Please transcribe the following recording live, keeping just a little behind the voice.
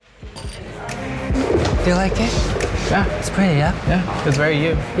Do you like it? Yeah. It's pretty, yeah? Yeah. It's very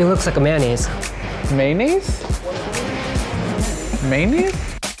you. It looks like a mayonnaise. Mayonnaise? Mayonnaise?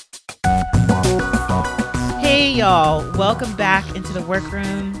 Hey, y'all. Welcome back into the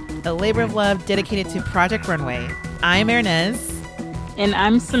workroom, a labor of love dedicated to Project Runway. I'm Ernez. And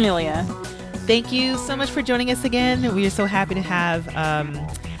I'm Samilia. Thank you so much for joining us again. We are so happy to have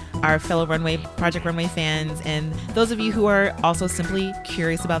our fellow Project Runway fans, and those of you who are also simply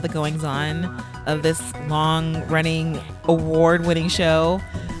curious about the goings-on of this long-running, award-winning show.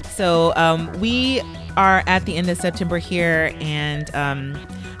 So we are at the end of September here, and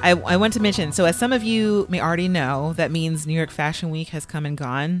I want to mention, so as some of you may already know, that means New York Fashion Week has come and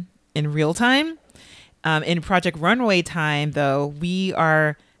gone in real time. In Project Runway time, though, we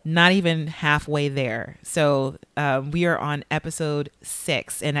are not even halfway there. So we are on episode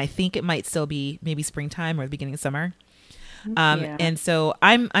 6, and I think it might still be maybe springtime or the beginning of summer. And so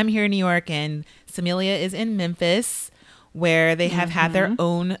I'm here in New York, and Samilia is in Memphis, where they have had their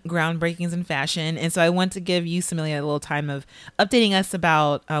own groundbreakings in fashion. And so I want to give you, Samilia, a little time of updating us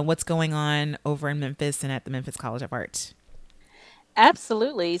about what's going on over in Memphis and at the Memphis College of Art.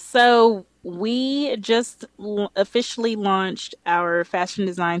 Absolutely. So we just officially launched our fashion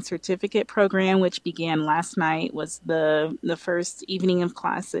design certificate program, which began last night, was the first evening of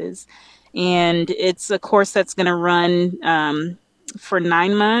classes. And it's a course that's going to run for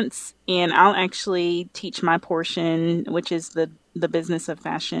 9 months. And I'll actually teach my portion, which is the business of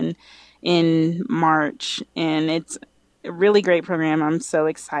fashion, in March. And it's a really great program. I'm so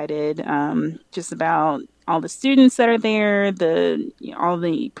excited just about all the students that are there, all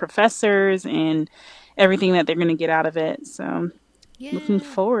the professors, and everything that they're going to get out of it. So looking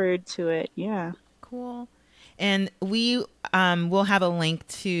forward to it. Yeah. Cool. And we will have a link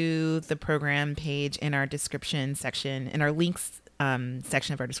to the program page in our description section, in our links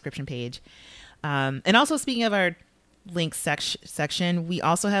section of our description page. And also, speaking of our links section, we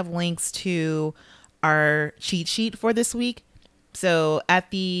also have links to our cheat sheet for this week. So at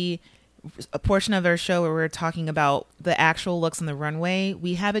a portion of our show where we're talking about the actual looks on the runway,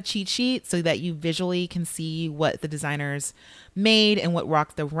 we have a cheat sheet so that you visually can see what the designers made and what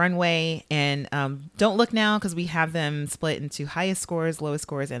rocked the runway. And don't look now, because we have them split into highest scores, lowest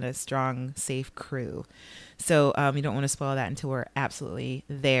scores, and a strong, safe crew. So you don't want to spoil that until we're absolutely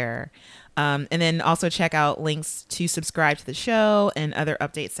there. And then also check out links to subscribe to the show and other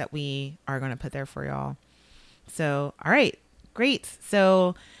updates that we are going to put there for y'all. So, all right, great.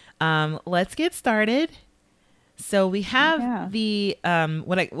 So let's get started. So we have the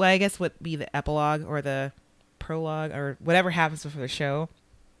what I guess would be the epilogue or the prologue or whatever happens before the show.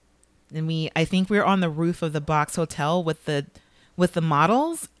 And I think we're on the roof of the Box Hotel with the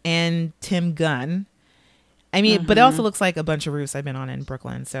models and Tim Gunn. I mean, but it also looks like a bunch of roofs I've been on in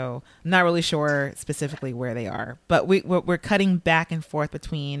Brooklyn, so I'm not really sure specifically where they are. But we're cutting back and forth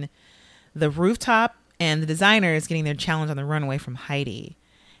between the rooftop and the designers getting their challenge on the runway from Heidi.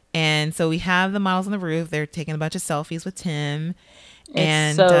 And so we have the models on the roof. They're taking a bunch of selfies with Tim.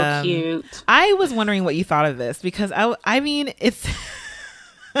 It's so cute. I was wondering what you thought of this, because I mean, it's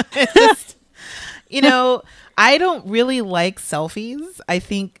just, I don't really like selfies. I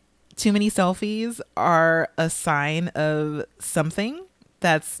think too many selfies are a sign of something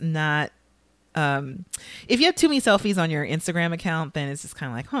that's not, if you have too many selfies on your Instagram account, then it's just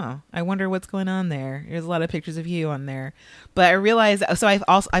kind of like, I wonder what's going on there. There's a lot of pictures of you on there. But I realized, so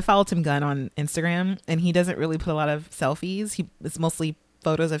I follow Tim Gunn on Instagram, and he doesn't really put a lot of selfies. It's mostly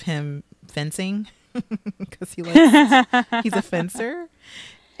photos of him fencing because he's a fencer.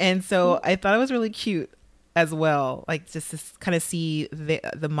 And so I thought it was really cute as well, like just to kind of see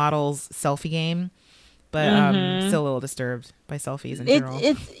the model's selfie game. But still a little disturbed by selfies in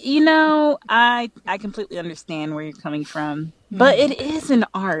general. I completely understand where you're coming from, but it is an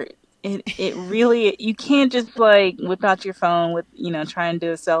art. It really, you can't just like whip out your phone with, try and do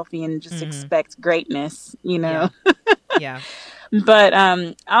a selfie and just expect greatness, Yeah. But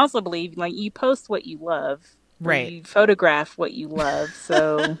I also believe like you post what you love. Right. You photograph what you love.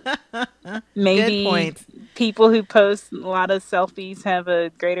 So maybe people who post a lot of selfies have a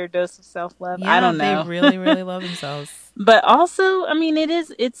greater dose of self-love. Yeah, I don't know. They really, really love themselves. But also, I mean,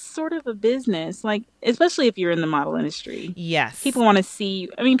 it's sort of a business, like, especially if you're in the model industry. Yes. People want to see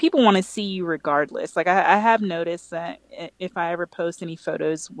you regardless. Like I have noticed that if I ever post any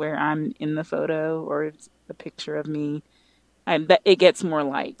photos where I'm in the photo or it's a picture of me, that it gets more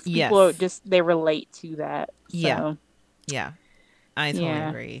likes. Yes. People they relate to that. So. Yeah. I totally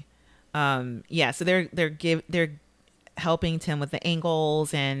agree. So they're helping Tim with the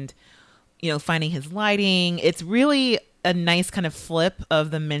angles and finding his lighting. It's really a nice kind of flip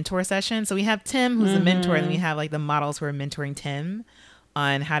of the mentor session. So we have Tim, who's the mentor, and then we have like the models who are mentoring Tim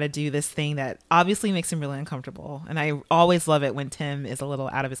on how to do this thing that obviously makes him really uncomfortable. And I always love it when Tim is a little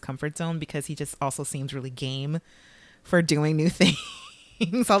out of his comfort zone, because he just also seems really game for doing new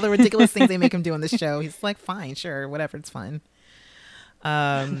things. All the ridiculous things they make him do on the show, he's like, fine, sure, whatever, it's fun.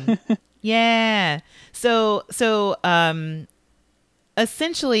 Yeah. So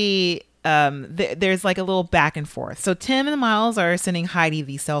essentially, there's like a little back and forth. So Tim and the models are sending Heidi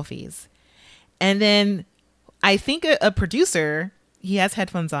these selfies, and then I think a producer, he has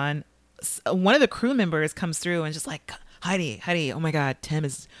headphones on, one of the crew members comes through and just like, Heidi, oh my God, Tim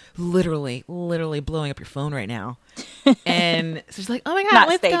is literally blowing up your phone right now. And so she's like, oh my God,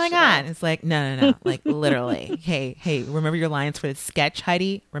 what's going on? It's like, no, like literally, hey, remember your lines for the sketch,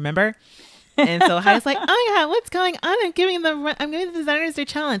 Heidi? Remember? And so Heidi's like, oh my God, what's going on? I'm giving the designers their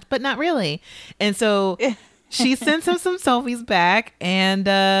challenge, but not really. And so she sends him some selfies back,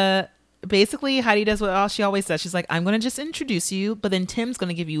 and basically Heidi does what she always does. She's like, I'm going to just introduce you, but then Tim's going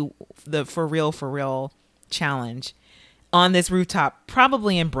to give you the for real challenge on this rooftop,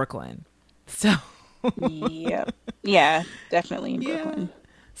 probably in Brooklyn. So yep. Yeah, definitely in Brooklyn.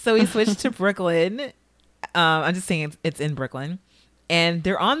 So we switched to Brooklyn. I'm just saying it's in Brooklyn. And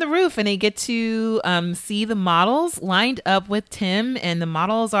they're on the roof, and they get to see the models lined up with Tim. And the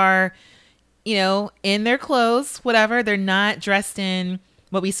models are, in their clothes, whatever. They're not dressed in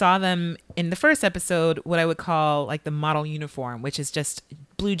what we saw them in the first episode, what I would call like the model uniform, which is just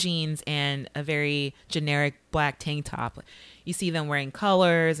blue jeans and a very generic black tank top. You see them wearing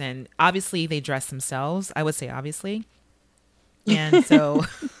colors, and obviously they dress themselves. I would say obviously. And so,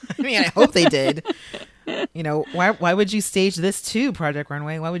 I hope they did. Why would you stage this too, Project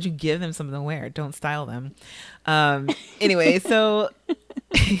Runway? Why would you give them something to wear? Don't style them. Anyway, so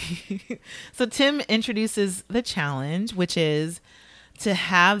Tim introduces the challenge, which is to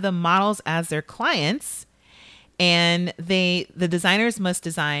have the models as their clients, and the designers must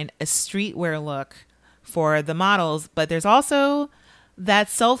design a streetwear look for the models, but there's also that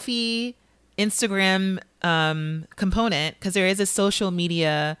selfie Instagram component, because there is a social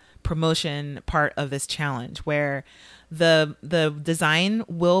media promotion part of this challenge where the design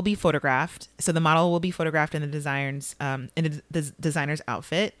will be photographed. So the model will be photographed in the designer's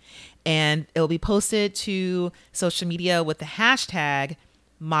outfit, and it'll be posted to social media with the hashtag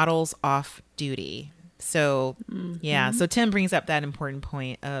models off duty. So so Tim brings up that important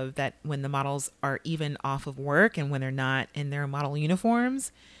point of that when the models are even off of work and when they're not in their model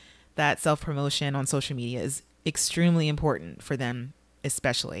uniforms, that self-promotion on social media is extremely important for them,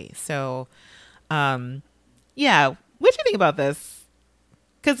 especially. So, what do you think about this?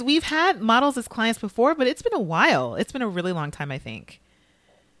 Because we've had models as clients before, but it's been a while. It's been a really long time, I think.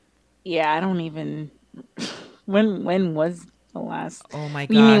 Yeah, I don't even. When was the last? Oh my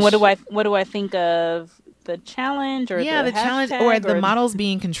gosh! You mean what do I think of the challenge or the challenge or the models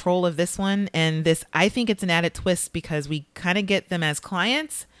being control of this one and this? I think it's an added twist because we kind of get them as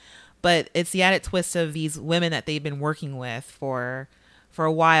clients, but it's the added twist of these women that they've been working with for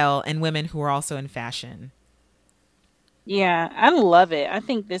a while, and women who are also in fashion. Yeah, I love it. I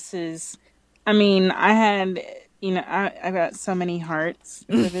think this is. I mean, I had. I got so many hearts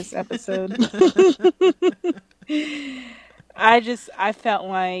for this episode. I felt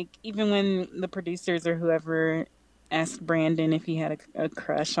like even when the producers or whoever asked Brandon if he had a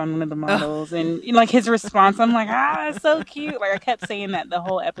crush on one of the models, and like his response, I'm like, it's so cute. Like I kept saying that the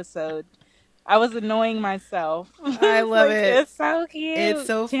whole episode. I was annoying myself. I love it. It's so cute. It's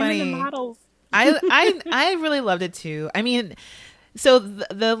so funny. The models. I really loved it too. I mean, so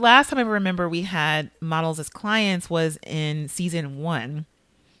the last time I remember we had models as clients was in season 1.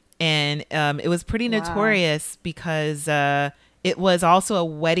 And it was pretty notorious because it was also a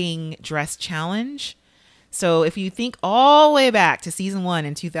wedding dress challenge. So if you think all the way back to season 1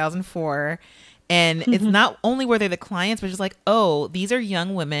 in 2004, and it's not only were they the clients, but just like, oh, these are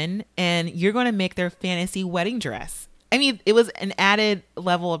young women and you're going to make their fantasy wedding dress. I mean, it was an added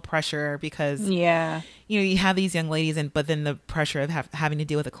level of pressure because, you have these young ladies, but then the pressure of having to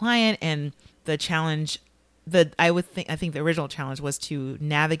deal with a client and the challenge. I think the original challenge was to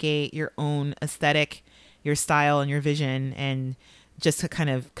navigate your own aesthetic, your style, and your vision, and just to kind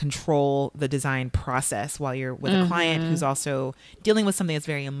of control the design process while you're with a client who's also dealing with something that's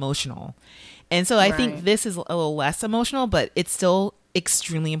very emotional. And so I think this is a little less emotional, but it's still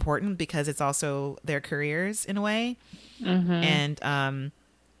extremely important because it's also their careers in a way. And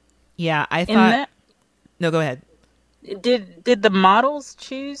I thought. No, go ahead. Did the models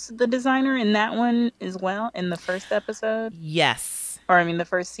choose the designer in that one as well in the first episode? Yes. Or I mean, the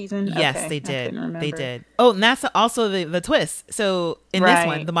first season. Yes, Okay, they I did. couldn't They remember. did. Oh, and that's also the twist. So in this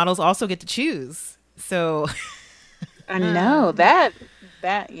one, Right. the models also get to choose. So, I know that.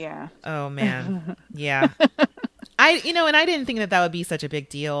 That yeah. oh man, yeah. And I didn't think that that would be such a big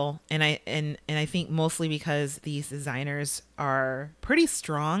deal, and I think mostly because these designers are pretty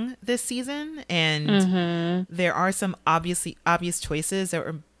strong this season, and there are some obvious choices that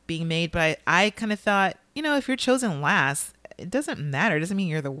were being made. But I kind of thought, if you're chosen last, it doesn't matter. It doesn't mean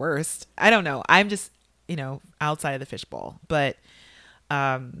you're the worst. I don't know. I'm just outside of the fishbowl, but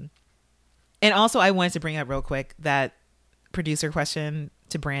and also I wanted to bring up real quick that producer question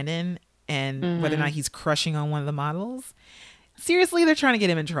to Brandon and whether or not he's crushing on one of the models. Seriously, they're trying to get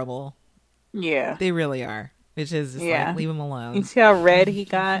him in trouble. Yeah. They really are. Which is just Yeah. like, leave him You alone. see how red he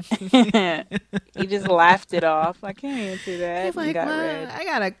got? He just laughed it off. I can't answer that. He's He like, got well, red. I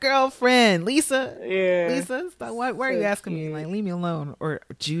got a girlfriend, Lisa. Yeah. Lisa, stop, why are So you asking me? cute. Like, leave me alone. Or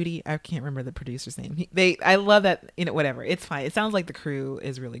Judy, I can't remember the producer's name. I love that. Whatever. It's fine. It sounds like the crew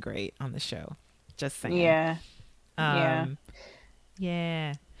is really great on the show. Just saying. Yeah. Yeah.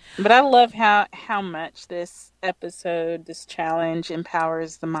 Yeah. But I love how much this episode, this challenge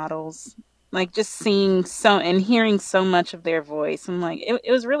empowers the models. Like just seeing and hearing so much of their voice. I'm like,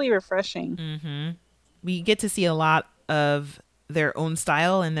 it was really refreshing. Mm-hmm. We get to see a lot of their own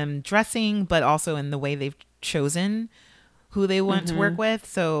style in them dressing, but also in the way they've chosen who they want to work with.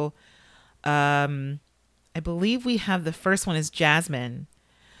 So I believe we have the first one is Jasmine,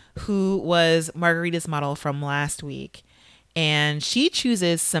 who was Margarita's model from last week. And she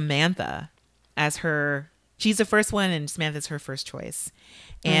chooses Samantha as she's the first one and Samantha's her first choice.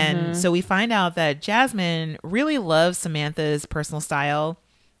 And so we find out that Jasmine really loves Samantha's personal style.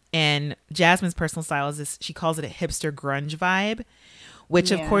 And Jasmine's personal style is this, she calls it a hipster grunge vibe,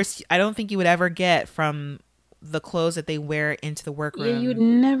 which of course I don't think you would ever get from the clothes that they wear into the workroom. Yeah, you would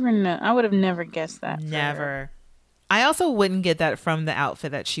never know. I would have never guessed that. Never. I also wouldn't get that from the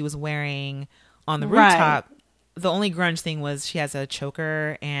outfit that she was wearing on the rooftop. The only grunge thing was she has a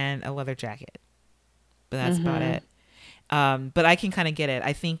choker and a leather jacket, but that's about it. But I can kind of get it.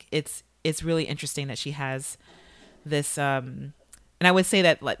 I think it's really interesting that she has this, and I would say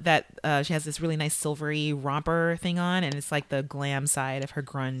that she has this really nice silvery romper thing on, and it's like the glam side of her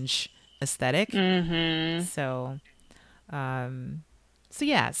grunge aesthetic. So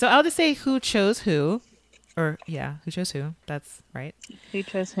yeah. So I'll just say who chose who. Who chose who? That's right. Who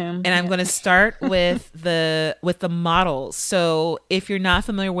chose whom? And I'm going to start with the models. So if you're not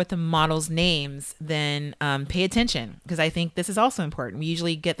familiar with the models' names, then pay attention, because I think this is also important. We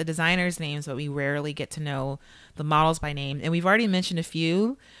usually get the designers' names, but we rarely get to know the models by name. And we've already mentioned a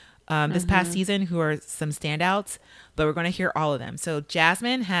few this past season who are some standouts, but we're going to hear all of them. So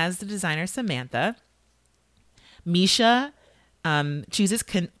Jasmine has the designer Samantha. Misha chooses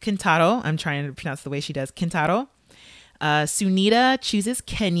Kintaro. I'm trying to pronounce the way she does. Kintaro. Sunita chooses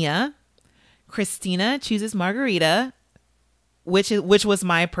Kenya. Christina chooses Margarita, which was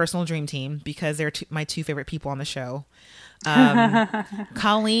my personal dream team because they're my two favorite people on the show.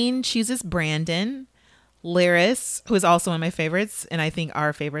 Colleen chooses Brandon. Laris, who is also one of my favorites, and I think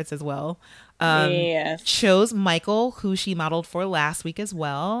our favorites as well, chose Michael, who she modeled for last week as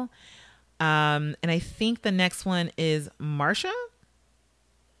well. And I think the next one is Marsha.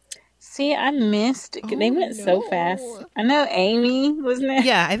 See, I missed. They went so fast. I know Amy, wasn't it?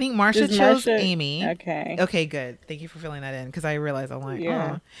 Yeah, I think Marsha chose Marsha? Amy. Okay. Okay, good. Thank you for filling that in, because I realized I'm like,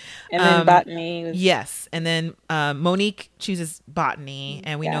 Yeah. oh. And then Botany was... Yes, and then Monique chooses Botany,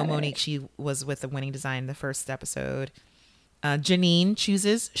 and we know Got it. Monique. She was with the winning design the first episode. Janine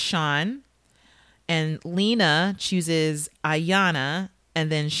chooses Sean, and Lena chooses Ayana. And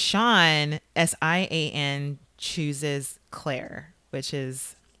then Sean, Sian, chooses Claire, which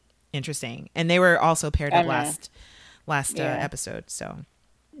is interesting. And they were also paired up last episode. So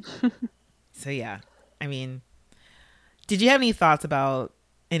yeah. I mean, did you have any thoughts about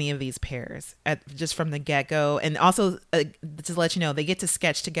any of these pairs just from the get-go? And also, to let you know, they get to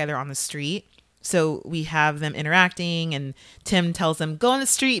sketch together on the street. So we have them interacting, and Tim tells them, go on the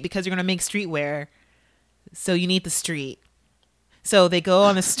street because you're going to make streetwear. So you need the street. So they go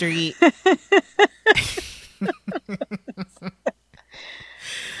on the street.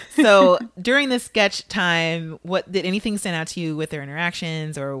 So during the sketch time, what did anything stand out to you with their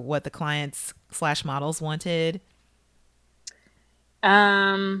interactions or what the clients / models wanted?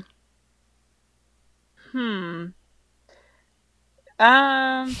 I'm trying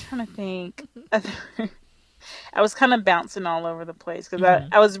to think. I was kind of bouncing all over the place because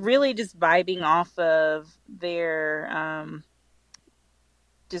I was really just vibing off of their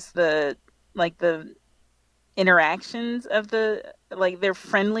just the interactions of the like their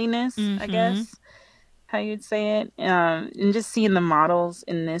friendliness, I Mm-hmm. guess how you'd say it. And just seeing the models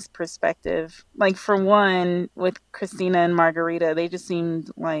in this perspective, like for one, with Christina and Margarita, they just seemed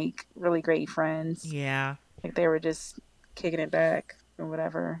like really great friends. Yeah. Like they were just kicking it back or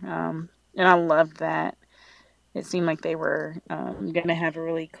whatever. And I loved that. It seemed like they were going to have a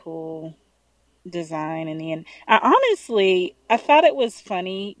really cool design in the end. I thought it was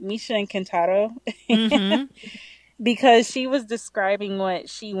funny, Misha and Kentaro, Mm-hmm. because she was describing what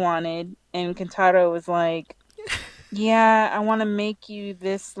she wanted, and Kentaro was like, "Yeah, I want to make you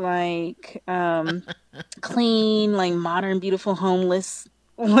this like clean, like modern, beautiful, homeless."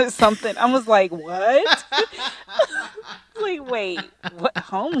 Was something. I was like, what? Like, wait, what?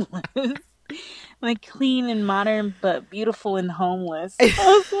 Homeless? Like clean and modern, but beautiful and homeless. I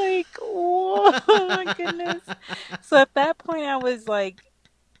was like, whoa, oh my goodness. So at that point, I was like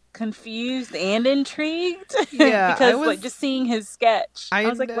confused and intrigued Yeah, I because was. like just seeing his sketch, I I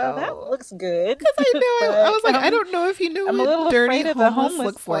was like, well, that know. looks good, Because I know. I but was like, I don't know if you knew I'm a what little dirty afraid of the homeless homeless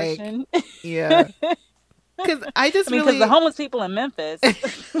looks like. portion. Yeah. Because I just I mean, because really. the homeless people in Memphis,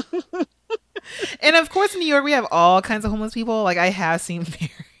 And of course, in New York, we have all kinds of homeless people. Like, I have seen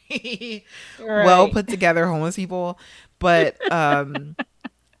very well right? put together homeless people. But,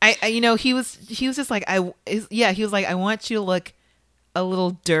 he was just like, he was like, I want you to look a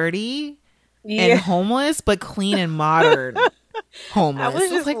little dirty and Yeah, homeless, but clean and modern I homeless. was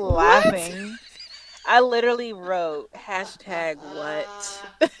just like, what? laughing. I literally wrote hashtag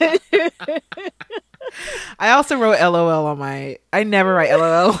what. I also wrote LOL on my. I never write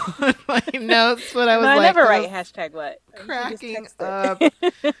LOL on my notes, but I was No, I like, never I write was hashtag what. I usually cracking just up.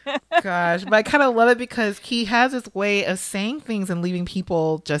 text it. Gosh, but I kind of love it because he has this way of saying things and leaving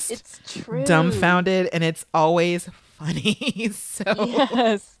people just It's true. dumbfounded, and it's always funny. So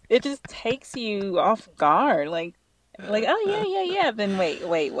Yes, it just takes you off guard. Like oh yeah. Then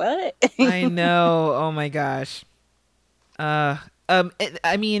wait, what? I know. Oh my gosh. I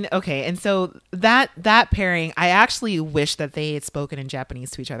mean, okay, and so that pairing, I actually wish that they had spoken in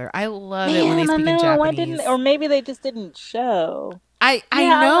Japanese to each other. I love it when they Man, I speak in know. Why didn't? Japanese. Or maybe they just didn't show. I Yeah,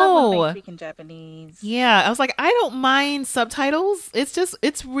 I love when they know. speak in Japanese. Yeah, I was like, I don't mind subtitles.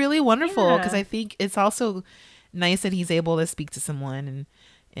 It's really wonderful because Yeah. I think it's also nice that he's able to speak to someone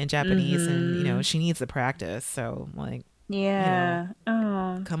in Japanese, and Mm-hmm. she needs the practice. So like, Yeah.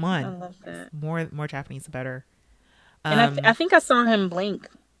 Oh, come I on, love that. more Japanese the better. And I think I saw him blink.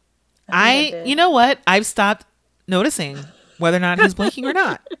 I think I did. You know what? I've stopped noticing whether or not he's blinking or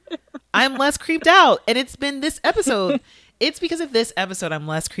not. I'm less creeped out, and it's been this episode. It's because of this episode I'm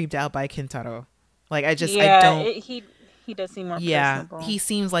less creeped out by Kintaro. Like I don't. He does seem more Yeah, personable. he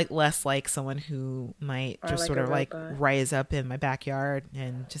seems like less like someone who might Or just like sort a of like robot. rise up in my backyard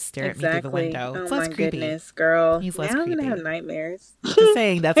and just stare at me through the Exactly. window. Oh It's my less creepy. goodness, girl. He's less now I'm gonna creepy. have nightmares. Just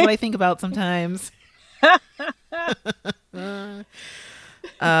saying, that's what I think about sometimes.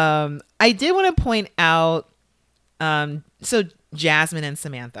 I did want to point out, so Jasmine and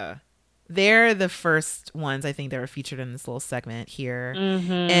Samantha, they're the first ones I think that were featured in this little segment here,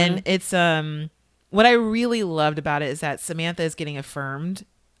 and it's what I really loved about it is that Samantha is getting affirmed,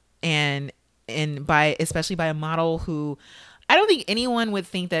 and by especially by a model who. I don't think anyone would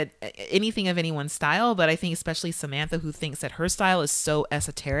think that anything of anyone's style, but I think especially Samantha, who thinks that her style is so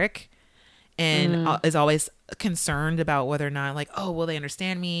esoteric and is always concerned about whether or not like, oh, will they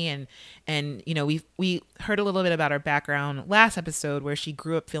understand me? And we heard a little bit about her background last episode where she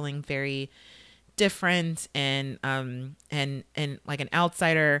grew up feeling very different and like an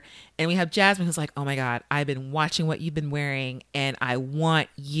outsider. And we have Jasmine who's like, oh my God, I've been watching what you've been wearing and I want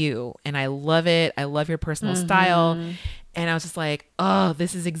you and I love it. I love your personal style. And I was just like, oh,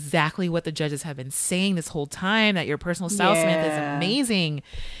 this is exactly what the judges have been saying this whole time, that your personal style, Samantha, is Yeah. amazing.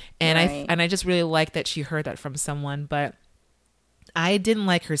 And Right. I just really like that she heard that from someone, but I didn't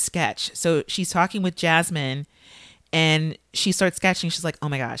like her sketch. So she's talking with Jasmine and she starts sketching. She's like, oh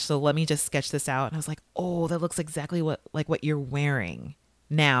my gosh, so let me just sketch this out. And I was like, oh, that looks exactly what you're wearing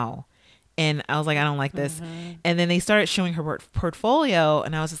now. And I was like, I don't like this. And then they started showing her portfolio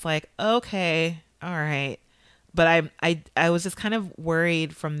and I was just like, okay, all right. But I was just kind of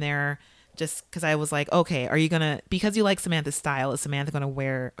worried from there, just because I was like, okay, are you gonna, because you like Samantha's style, is Samantha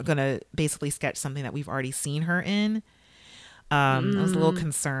gonna basically sketch something that we've already seen her in? I was a little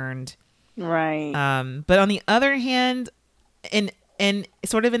concerned. Right. But on the other hand, and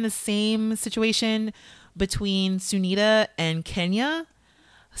sort of in the same situation between Sunita and Kenya.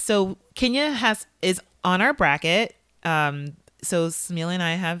 So Kenya is on our bracket. So Smealy and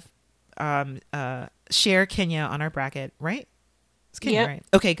I have share Kenya on our bracket, right? It's Kenya, Yep. right?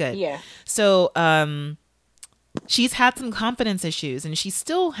 Okay, good. Yeah. So she's had some confidence issues, and she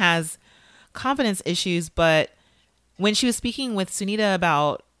still has confidence issues. But when she was speaking with Sunita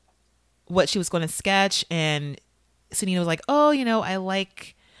about what she was going to sketch, and Sunita was like, "Oh, I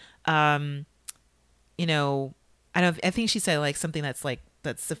like, you know, I think she said like something that's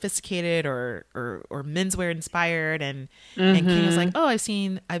sophisticated or menswear inspired," and Kenya was like, "Oh,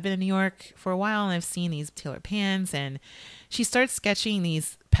 I've been in New York for a while, and I've seen these tailored pants," and she starts sketching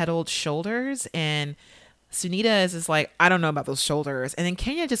these pedaled shoulders, and Sunita is like, "I don't know about those shoulders," and then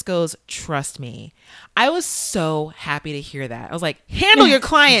Kenya just goes, "Trust me." I was so happy to hear that. I was like, "Handle your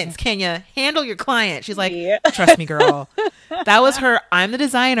clients, Kenya. Handle your client." She's like, Yeah. "Trust me, girl." That was her "I'm the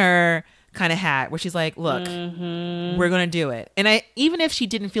designer" kind of hat, where she's like, "Look, we're gonna do it." And even if she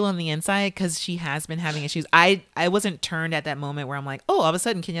didn't feel on the inside, because she has been having issues, I wasn't turned at that moment where I'm like, "Oh, all of a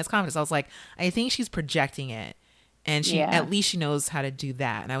sudden Kenya's confidence." I was like, I think she's projecting it, and at least she knows how to do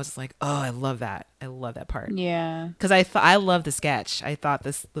that. And I was just like, "Oh, I love that part." Yeah. Because I love the sketch. I thought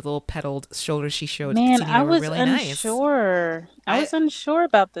the little pedaled shoulders she showed Man, Sunita I were was really unsure. nice. I was unsure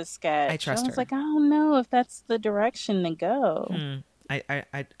about the sketch. I trust I was her. like, I don't know if that's the direction to go.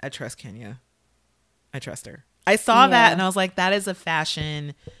 I trust Kenya. I trust her. I saw that and I was like, that is a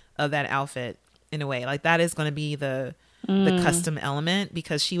fashion of that outfit in a way. Like that is going to be the custom element,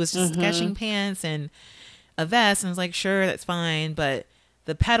 because she was just sketching pants and a vest, and I was like, sure, that's fine, but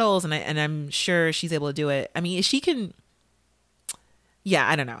the pedals, and I'm sure she's able to do it. I mean, she can. Yeah,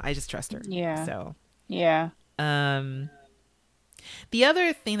 I don't know. I just trust her. Yeah. So yeah. The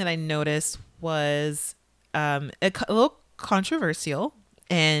other thing that I noticed was a little controversial,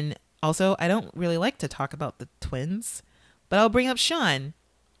 and also I don't really like to talk about the twins, but I'll bring up Sean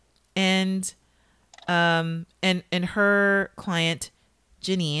and her client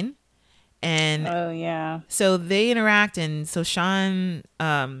Janine, and oh yeah, so they interact, and so Sean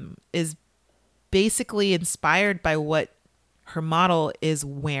is basically inspired by what her model is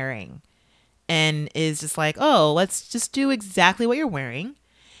wearing, and is just like, "Oh, let's just do exactly what you're wearing."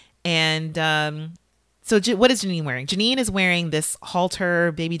 And so what is Janine wearing? Janine is wearing this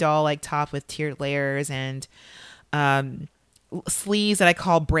halter baby doll like top with tiered layers and sleeves that I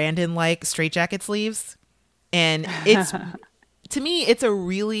call Brandon like straitjacket sleeves. And it's to me, it's a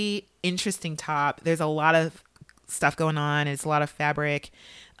really interesting top. There's a lot of stuff going on. It's a lot of fabric.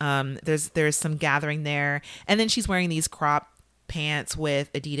 There's some gathering there, and then she's wearing these crop pants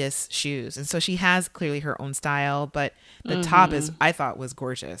with Adidas shoes, and so she has clearly her own style, but the top I thought was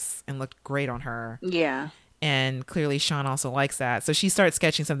gorgeous and looked great on her. Yeah. And clearly Sean also likes that, so she starts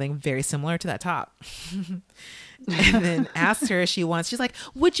sketching something very similar to that top. And then asked her if she wants, she's like,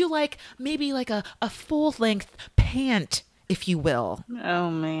 "Would you like maybe like a full length pant, if you will?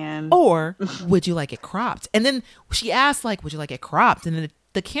 Oh man. Or would you like it cropped?" And then she asked, like, "Would you like it cropped?" And then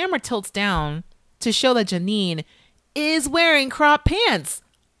the camera tilts down to show that Janine is wearing crop pants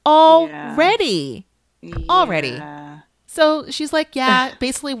already. Yeah. Already. So she's like, "Yeah,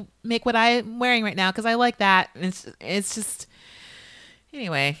 basically make what I'm wearing right now because I like that." And it's just,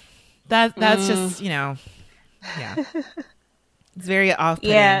 anyway, that's just, yeah. It's very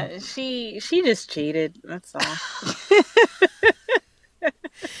off-putting. Yeah, she just cheated. That's all.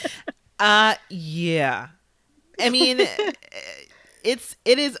 Yeah. I mean, it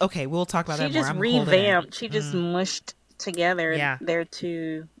is okay. We'll talk about that more. She just revamped. She just mushed together their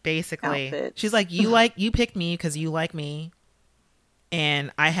two basically outfits. She's like, you picked me because you like me,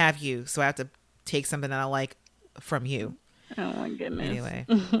 and I have you, so I have to take something that I like from you. Oh my goodness. Anyway.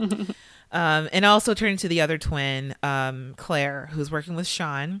 And also turning to the other twin, Claire, who's working with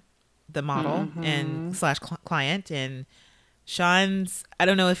Sean, the model and / client. And Sean's, I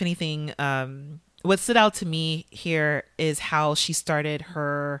don't know if anything, what stood out to me here is how she started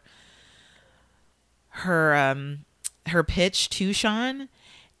her pitch to Sean.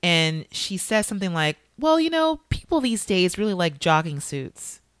 And she says something like, "Well, people these days really like jogging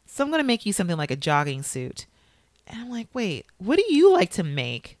suits, so I'm going to make you something like a jogging suit." And I'm like, wait, what do you like to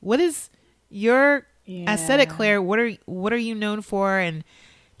make? What is your aesthetic, Claire? What are you known for? And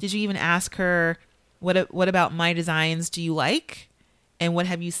did you even ask her, what about my designs do you like? And what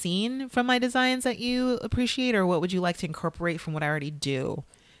have you seen from my designs that you appreciate? Or what would you like to incorporate from what I already do?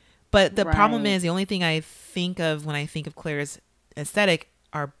 But the problem is, the only thing I think of when I think of Claire's aesthetic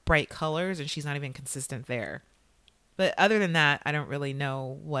are bright colors, and she's not even consistent there. But other than that, I don't really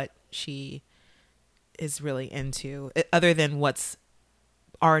know what she is really into, other than what's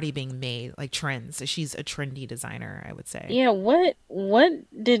already being made, like trends. So she's a trendy designer, I would say. Yeah, what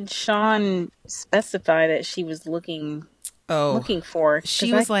did Sean specify that she was looking for?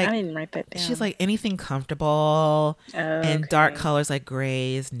 She was like, I didn't write that down. She's like, anything comfortable and dark colors like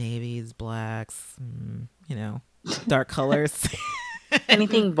grays, navies, blacks, dark colors.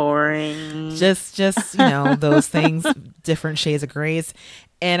 Anything boring. just those things, different shades of grays.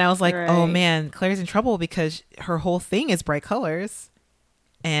 And I was like, oh Right. man, Claire's in trouble because her whole thing is bright colors.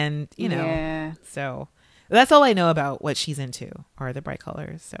 And Yeah. so that's all I know about what she's into are the bright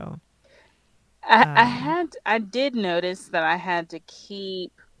colors. So I did notice that I had to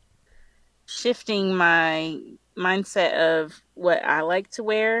keep shifting my mindset of what I like to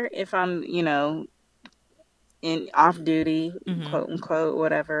wear if I'm, in off duty, quote unquote,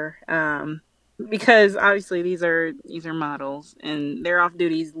 whatever. Because obviously these are models and their off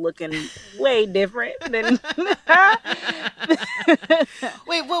duties looking way different than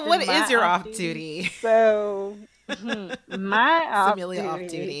wait, well, what my is your off off duty? So my off Amelia off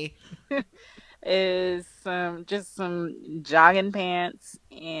duty. is just some jogging pants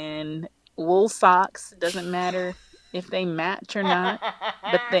and wool socks. Doesn't matter if they match or not,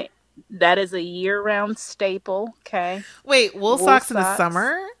 but that is a year-round staple. Okay, Wait, wool socks in the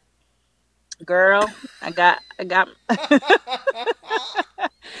summer? girl. I got I've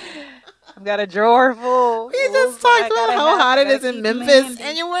got a drawer full. We just talked about how hot it is in Memphis,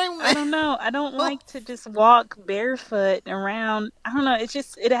 and you're wearing. I don't know. I don't like to just walk barefoot around. I don't know. It's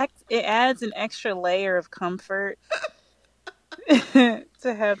just it adds an extra layer of comfort to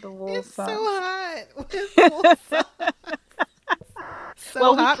have the wool It's so socks. hot. What is wool socks?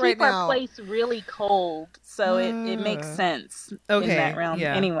 So hot we right keep our now. place really cold, so it makes sense Okay, in that realm.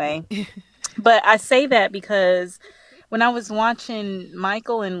 yeah. Anyway, but I say that because when I was watching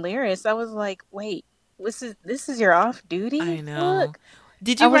Michael and Lyris, I was like, "Wait, this is your off duty? I know. Look."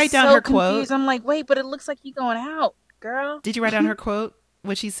 Did I you was write down so her quote? confused. I'm like, "Wait, but it looks like you going out, girl." Did you write down her quote?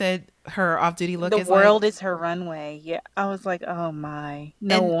 What she said her off-duty look The is world like? is her runway. Yeah, I was like, "Oh my,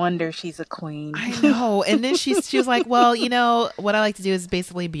 no And- wonder she's a queen." I know. And then she was like, well, what I like to do is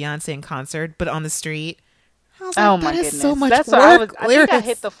basically Beyonce in concert, but on the street. I was like, Oh my that is goodness, so much that's work. what I was. I think I Lyris.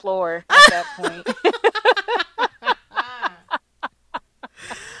 hit the floor at that point.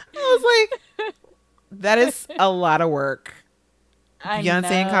 I was like, that is a lot of work. I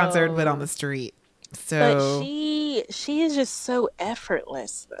Beyonce in concert, but know. on the street. But So she is just so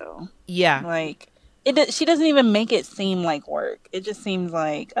effortless, though. yeah, Like she doesn't even make it seem like work. It just seems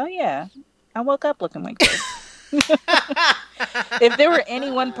like, oh yeah, I woke up looking like this. If there were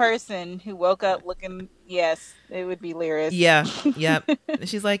any one person who woke up looking, yes, it would be Lyris. yeah, yep.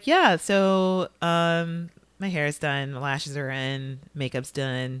 She's like, yeah. So my hair is done, my lashes are in, makeup's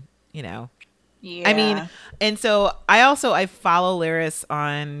done. Yeah. I mean, and so I follow Lyris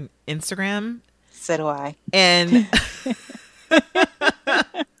on Instagram, so do I. and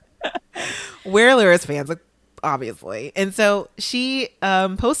we're Lyris fans, like, obviously. And so she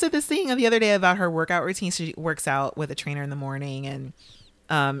posted this thing the other day about her workout routine. She works out with a trainer in the morning, and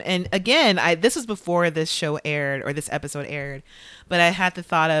again, this was before this show aired or this episode aired, but I had the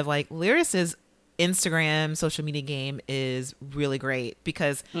thought of like Lyris's Instagram social media game is really great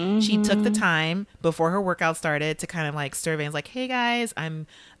because she took the time before her workout started to kind of like survey and like, hey guys, I'm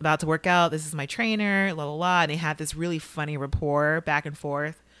about to work out. This is my trainer, la la la. And they had this really funny rapport back and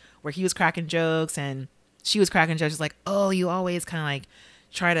forth where he was cracking jokes and she was cracking jokes like, oh, you always kind of like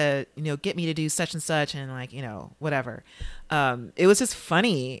try to, get me to do such and such and like, whatever. It was just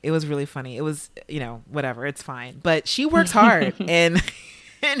funny. It was really funny. It was, whatever. It's fine. But she works hard and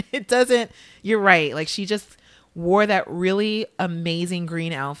it doesn't, you're right. Like she just wore that really amazing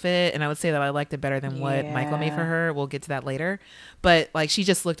green outfit. And I would say that I liked it better than what Michael made for her. We'll get to that later. But like, she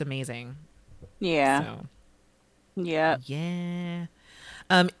just looked amazing. Yeah. So, Yeah. yeah.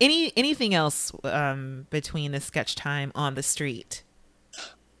 Anything else between the sketch time on the street?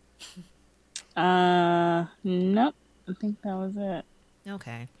 Nope. I think that was it.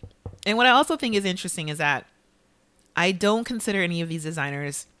 Okay. And what I also think is interesting is that I don't consider any of these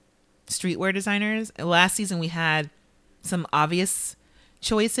designers streetwear designers. Last season we had some obvious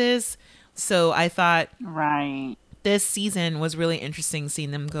choices. So I thought Right. this season was really interesting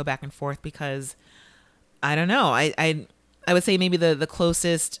seeing them go back and forth because I don't know. I would say maybe the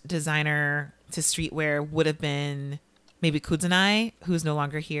closest designer to streetwear would have been maybe Kudzanai, who's no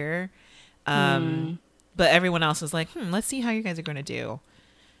longer here. But everyone else was like, let's see how you guys are going to do.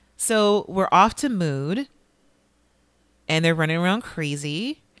 So we're off to Mood and they're running around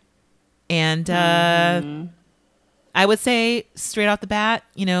crazy. And I would say straight off the bat,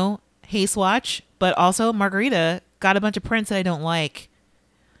 hey Swatch, but also Margarita got a bunch of prints that I don't like.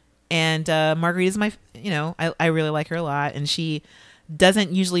 And Margarita's my, I really like her a lot. And she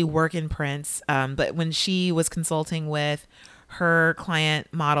doesn't usually work in prints. But when she was consulting with her client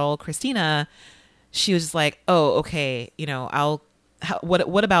model, Christina, she was just like, oh, okay, I'll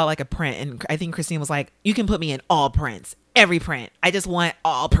what about like a print? And I think Christine was like, you can put me in all prints, every print. I just want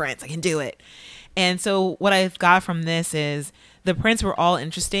all prints. I can do it. And so what I've got from this is the prints were all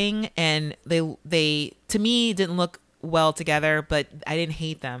interesting, and they to me didn't look well together, but I didn't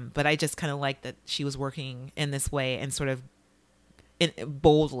hate them. But I just kind of liked that she was working in this way and sort of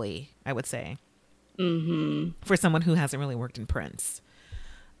boldly, I would say, for someone who hasn't really worked in prints.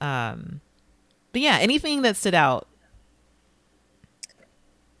 But yeah, anything that stood out?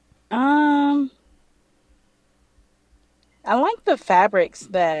 I like the fabrics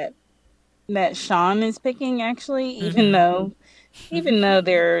that Sean is picking, actually, even though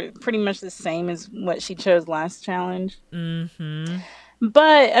they're pretty much the same as what she chose last challenge.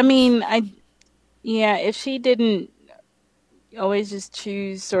 But I mean, if she didn't always just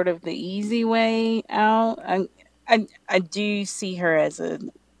choose sort of the easy way out, I do see her as a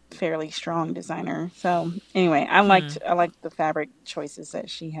fairly strong designer. So anyway, I liked the fabric choices that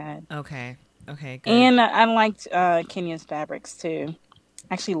she had. Okay, good. And I liked Kenya's fabrics too.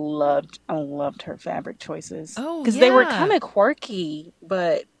 Actually I loved her fabric choices. Oh, because they were kind of quirky,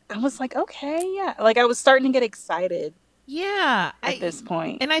 but I was like, okay, yeah. Like I was starting to get excited. Yeah, at this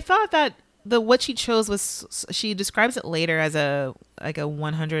point. And I thought that what she chose was, she describes it later as a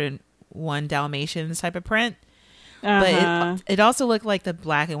 101 Dalmatians type of print. But it also looked like the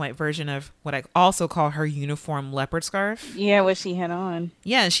black and white version of what I also call her uniform leopard scarf. Yeah, what she had on.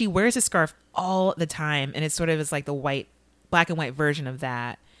 Yeah, she wears a scarf all the time, and it sort of is like the black and white version of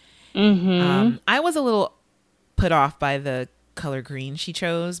that. I was a little put off by the color green she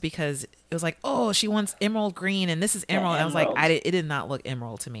chose, because it was like, oh, she wants emerald green, and this is emerald. And I was like, it did not look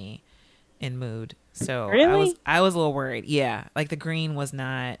emerald to me in mood. So really? I was a little worried. Yeah, like the green was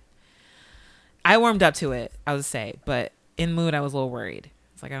not. I warmed up to it, I would say, but in mood, I was a little worried.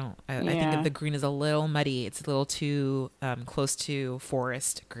 It's like, I think that the green is a little muddy. It's a little too close to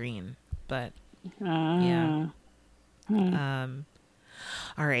forest green, but yeah.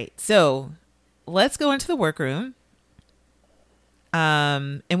 All right, so let's go into the workroom.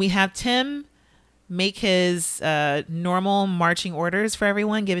 And we have Tim make his normal marching orders for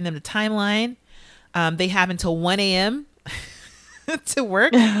everyone, giving them the timeline. They have until 1 a.m. to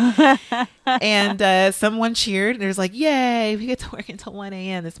work. And someone cheered. There's like, yay, we get to work until 1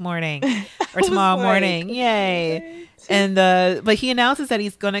 a.m. this morning or tomorrow morning. Yay. And but he announces that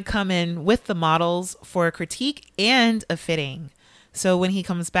he's going to come in with the models for a critique and a fitting. So when he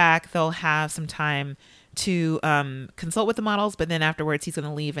comes back, they'll have some time to consult with the models, but then afterwards he's going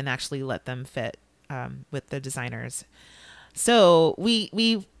to leave and actually let them fit with the designers. So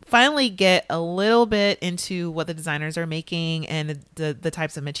we finally get a little bit into what the designers are making and the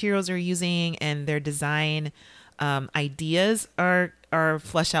types of materials they're using, and their design ideas are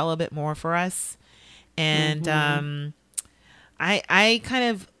fleshed out a little bit more for us. And I kind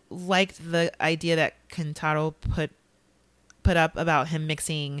of liked the idea that Kentaro put up about him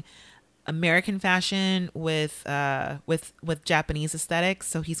mixing American fashion with Japanese aesthetics.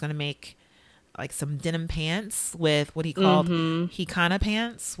 So he's going to make like some denim pants with what he called Hikana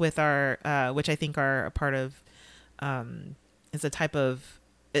pants, with our which I think are a part of is a type of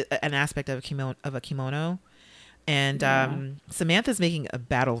an aspect of a kimono. And Samantha's making a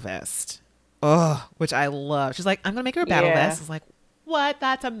battle vest, which I love. She's like, I'm gonna make her a battle vest. I was like, what?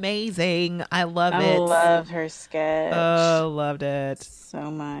 That's amazing. I love it. I love her sketch. Oh, loved it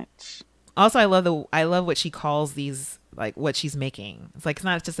so much. Also, I love what she calls these, like what she's making. It's like, it's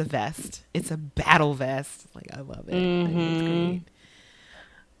not just a vest; it's a battle vest. Like, I love it. It's great.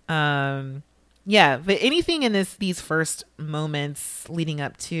 Yeah. But anything in these first moments leading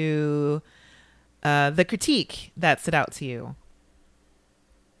up to the critique that stood out to you?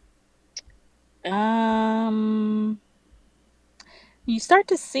 You start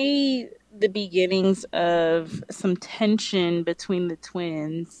to see the beginnings of some tension between the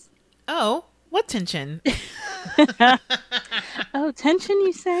twins. Oh, what tension? Oh, tension,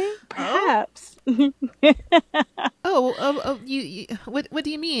 you say? Perhaps. You what do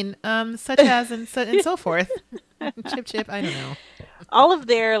you mean? Such as and so forth. Chip, I don't know. All of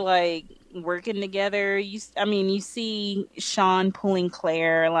their like working together. You see Sean pulling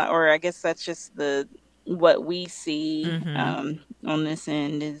Claire, or I guess that's just what we see on this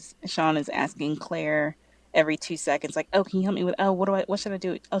end is Sean is asking Claire every 2 seconds, like, oh, can you help me with, what should I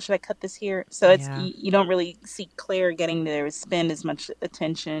do? Oh, should I cut this here? So it's you don't really see Claire getting to spend as much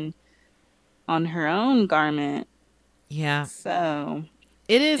attention on her own garment. Yeah. So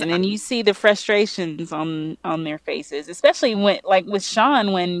it is. And then you see the frustrations on their faces, especially when, like with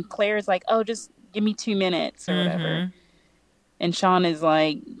Sean, when Claire's like, oh, just give me 2 minutes or whatever. And Sean is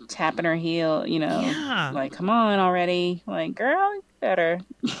like tapping her heel, like, come on already. Like, girl, better.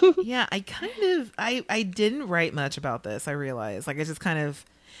 Yeah, I didn't write much about this. I realized, like, I just kind of,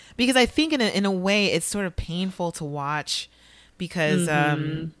 because I think in a way it's sort of painful to watch, because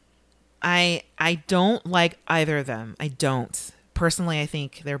I don't like either of them. I don't. Personally, I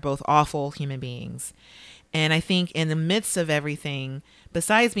think they're both awful human beings. And I think in the midst of everything,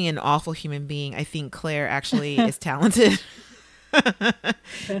 besides being an awful human being, I think Claire actually is talented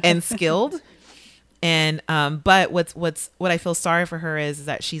and skilled. And but what I feel sorry for her is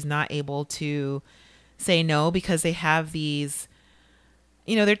that she's not able to say no, because they have these,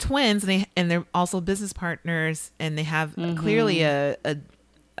 you know, they're twins, and they're also business partners, and they have clearly a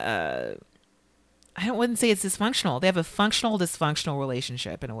I wouldn't say it's dysfunctional. They have a functional dysfunctional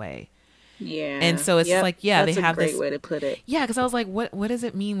relationship in a way. Yeah. And so it's like, yeah, that's they have a great this way to put it. Yeah, because I was like, what does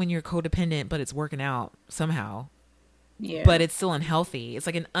it mean when you're codependent but it's working out somehow? Yeah. But it's still unhealthy. It's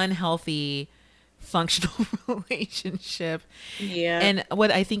like an unhealthy functional relationship. Yeah. And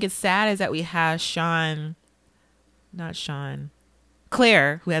what I think is sad is that we have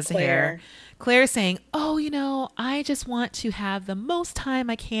Claire, who has the hair. Claire saying, oh, you know, I just want to have the most time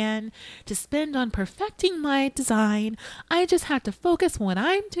I can to spend on perfecting my design. I just have to focus on what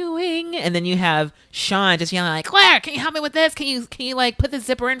I'm doing. And then you have Sean just yelling like, Claire, can you help me with this? Can you like put the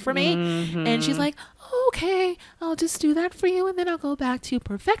zipper in for me? And she's like, okay, I'll just do that for you. And then I'll go back to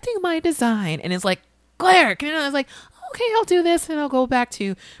perfecting my design. And it's like, Claire, can you know? I was like, okay, I'll do this and I'll go back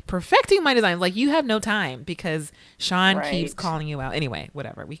to perfecting my design. Like, you have no time because Sean keeps calling you out. Anyway,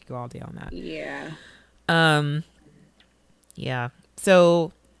 whatever. We could go all day on that. Yeah. Yeah.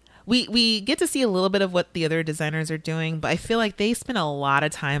 So we get to see a little bit of what the other designers are doing, but I feel like they spent a lot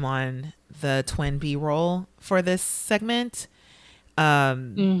of time on the twin B-roll for this segment.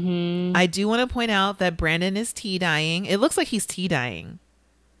 I do want to point out that Brandon is tea dyeing. It looks like he's tea dyeing.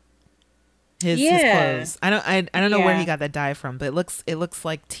 His clothes. I don't know where he got that dye from, but it looks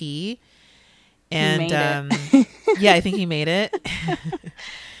like tea. And yeah, I think he made it.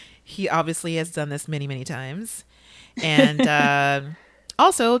 He obviously has done this many, many times. And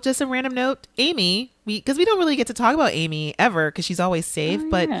also, just a random note, Amy, because we don't really get to talk about Amy ever because she's always safe,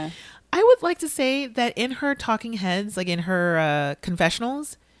 but I would like to say that in her talking heads, like in her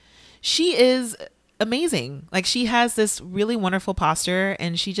confessionals, she is amazing. Like, she has this really wonderful posture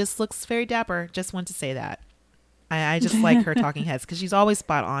and she just looks very dapper. Just want to say that. I just like her talking heads because she's always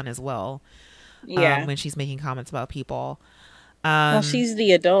spot on as well. Yeah. When she's making comments about people. Well, she's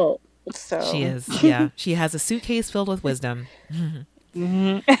the adult, so she is. Yeah, she has a suitcase filled with wisdom.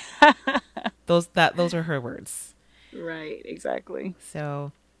 Those are her words. Right. Exactly.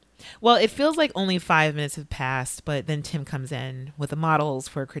 So, well, it feels like only 5 minutes have passed, but then Tim comes in with the models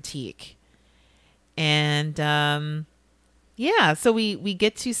for critique. And yeah, so we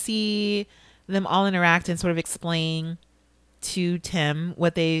get to see them all interact and sort of explain to Tim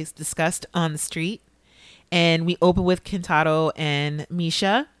what they discussed on the street. And we open with Kentaro and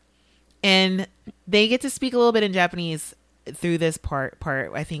Misha, and they get to speak a little bit in Japanese through this part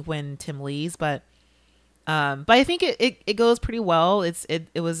I think when Tim leaves, but I think it goes pretty well. It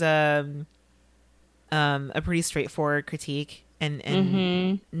was a pretty straightforward critique,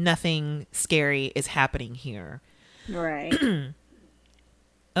 and nothing scary is happening here. Right.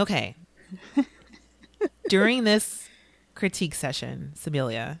 Okay. During this critique session,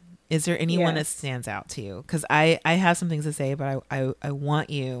 Samilia, is there anyone that stands out to you? Because I have some things to say, but I want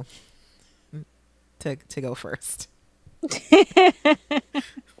you to go first.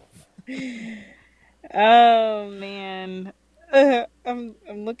 Oh man, I'm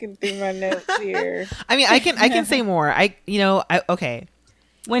looking through my notes here. I mean, I can say more. Okay.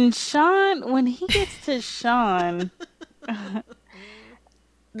 When he gets to Sean,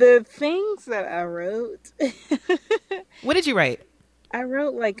 the things that I wrote. What did you write? I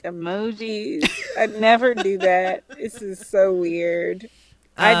wrote like emojis. I never do that. This is so weird.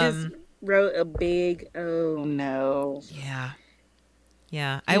 I just wrote a big oh no. Yeah.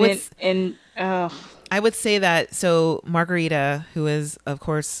 I would say that. So Margarita, who is of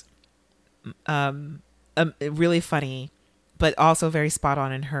course really funny, but also very spot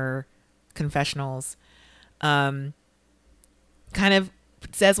on in her confessionals, kind of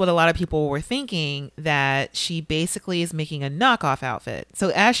says what a lot of people were thinking, that she basically is making a knockoff outfit.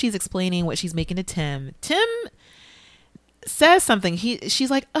 So as she's explaining what she's making to Tim says something. She's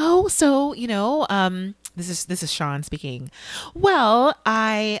like, oh, so this is Sean speaking. Well,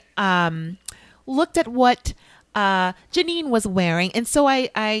 I looked at what Janine was wearing, and so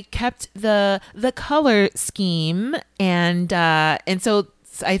I kept the color scheme, and so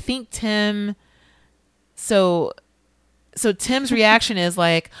I think Tim. So so Tim's reaction is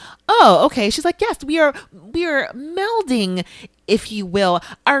like, oh, okay. She's like, yes, we are melding, if you will,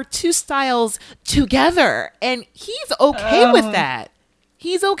 our two styles together. And he's okay with that.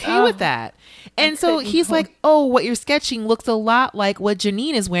 He's okay with that. And so he's like, oh, what you're sketching looks a lot like what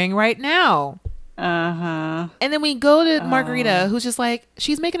Janine is wearing right now. And then we go to Margarita, who's just like,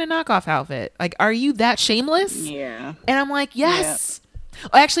 she's making a knockoff outfit. Like, are you that shameless? Yeah. And I'm like, yes.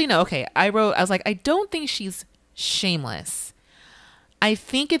 Oh, actually, no. Okay. I was like, I don't think she's shameless. I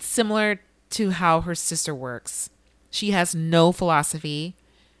think it's similar to how her sister works. She has no philosophy,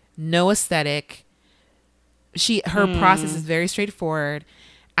 no aesthetic. Her process is very straightforward.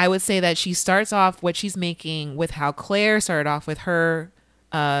 I would say that she starts off what she's making with how Claire started off with her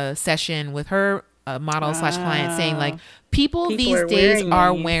session with her model / client, saying like, people these days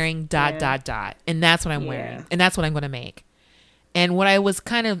are wearing ... and that's what I'm wearing, and that's what I'm going to make. And what I was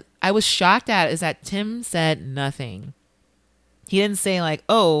shocked at is that Tim said nothing. He didn't say like,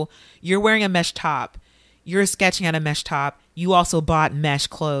 oh, you're wearing a mesh top, you're sketching at a mesh top, you also bought mesh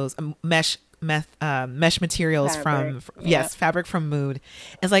clothes, mesh materials fabric. Fabric from Mood.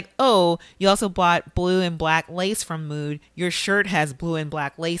 It's like, oh, you also bought blue and black lace from Mood, your shirt has blue and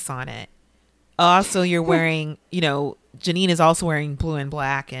black lace on it. Also, you're wearing, Janine is also wearing blue and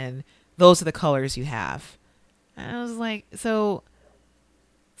black, and those are the colors you have. And I was like, so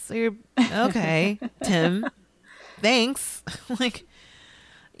you're okay, Tim, thanks. Like,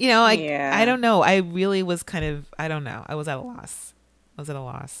 I don't know. I really was I don't know. I was at a loss.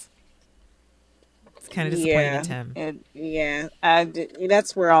 It's kind of disappointing to Tim.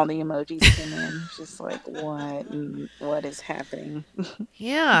 That's where all the emojis came in. Just like, what is happening?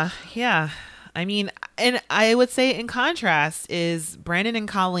 Yeah. I mean, and I would say in contrast is Brandon and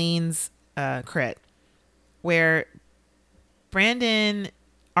Colleen's crit, where Brandon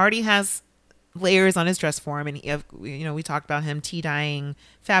already has layers on his dress form, and we talked about him tea dyeing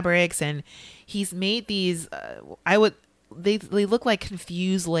fabrics, and he's made these they look like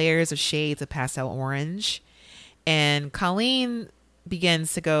confused layers of shades of pastel orange. And Colleen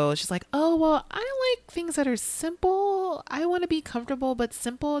begins to go, she's like, oh, well, I like things that are simple. I want to be comfortable but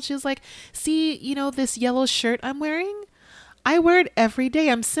simple. She's like, see, this yellow shirt I'm wearing, I wear it every day.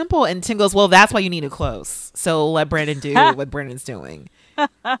 I'm simple. And Tim goes, well, that's why you need it close. So let Brandon do what Brandon's doing.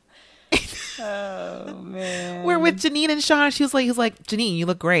 Oh, man. We're with Janine and Sean. He's like, Janine, you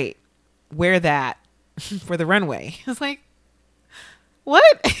look great. Wear that for the runway. I was like, what?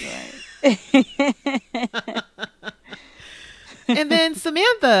 Right. And then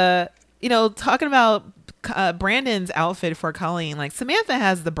Samantha, talking about Brandon's outfit for Colleen, like, Samantha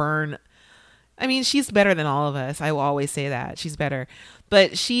has the burn. I mean, she's better than all of us. I will always say that. She's better.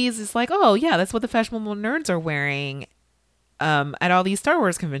 But she's just like, oh, yeah, that's what the fashionable nerds are wearing at all these Star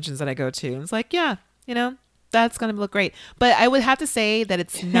Wars conventions that I go to. And it's like, yeah, that's going to look great. But I would have to say that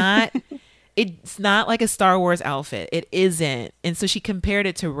it's not it's not like a Star Wars outfit. It isn't. And so she compared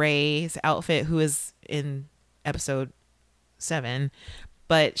it to Rey's outfit, who is in episode 7.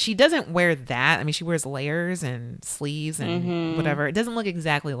 But she doesn't wear that. I mean, she wears layers and sleeves and whatever. It doesn't look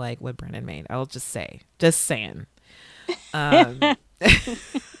exactly like what Brandon made. I'll just say. Just saying.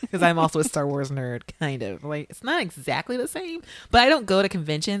 Because I'm also a Star Wars nerd, kind of. Like, it's not exactly the same. But I don't go to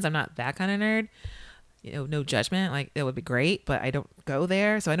conventions. I'm not that kind of nerd. No judgment. Like, it would be great, but I don't go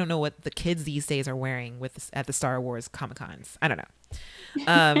there. So I don't know what the kids these days are wearing at the Star Wars Comic-Cons. I don't know.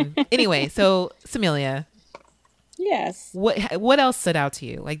 Anyway, so Samelia. Yes. What else stood out to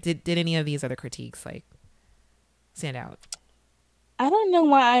you? Like, did any of these other critiques like stand out? I don't know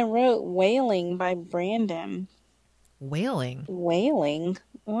why I wrote "Wailing" by Brandon. Wailing.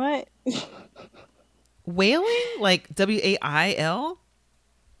 What? Wailing, like WAIL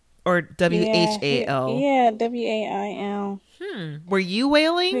or WHAL? Yeah, WAIL. Were you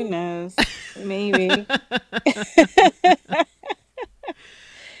wailing? Who knows? Maybe.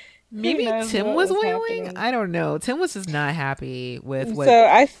 Maybe Tim was wailing. Happening. I don't know. Tim was just not happy with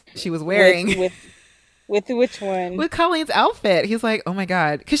what she was wearing. With which one? With Colleen's outfit. He's like, oh my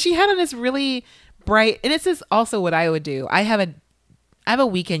God. Because she had on this really bright, and this is also what I would do. I have a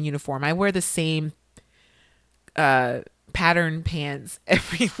weekend uniform. I wear the same pattern pants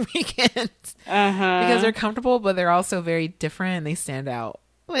every weekend because they're comfortable, but they're also very different and they stand out.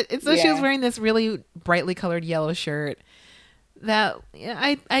 So she was wearing this really brightly colored yellow shirt. That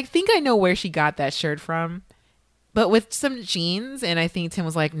I think I know where she got that shirt from, but with some jeans, and I think Tim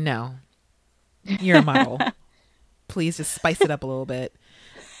was like, no, you're a model. Please just spice it up a little bit.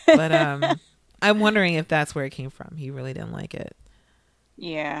 But I'm wondering if that's where it came from. He really didn't like it.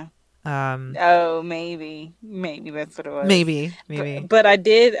 Yeah. Oh, maybe that's what it was. Maybe. But I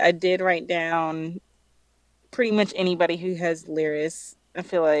did write down pretty much anybody who has Lyris, I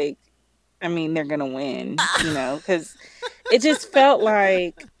feel like, I mean, they're gonna win, because it just felt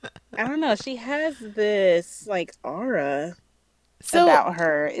like, I don't know, she has this like aura So about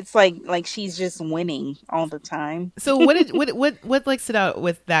her. It's like she's just winning all the time. so what like stood out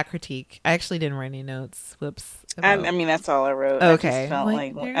with that critique? I actually didn't write any notes. Whoops. I about- mean, that's all I wrote. Okay. I just felt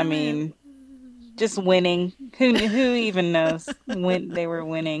Like, like, they're I mean, just winning. Who even knows when they were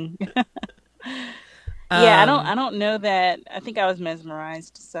winning? Yeah, I don't know that. I think I was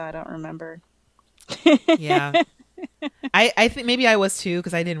mesmerized, so I don't remember. Yeah. I think maybe I was too,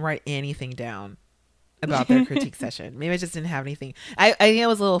 because I didn't write anything down about their critique session. Maybe I just didn't have anything. I think I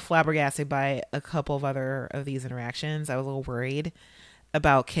was a little flabbergasted by a couple of other of these interactions. I was a little worried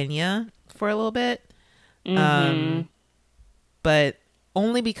about Kenya for a little bit. But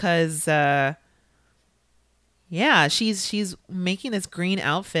only because she's making this green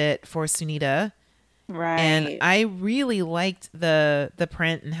outfit for Sunita. Right. And I really liked the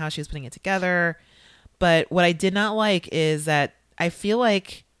print and how she was putting it together. But what I did not like is that I feel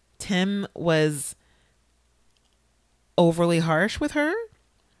like Tim was overly harsh with her.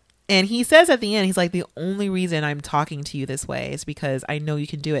 And he says at the end, he's like, the only reason I'm talking to you this way is because I know you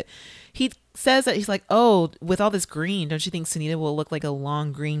can do it. He says that he's like, oh, with all this green, don't you think Sunita will look like a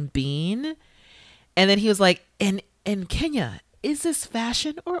long green bean? And then he was like, and Kenya, is this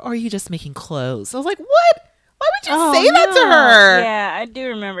fashion or are you just making clothes? I was like, what? Why would you say that to her? Yeah, I do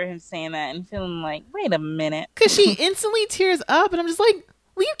remember him saying that and feeling like, wait a minute. Because she instantly tears up and I'm just like,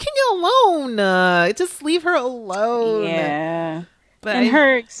 leave Kenya alone. Just leave her alone. Yeah. But and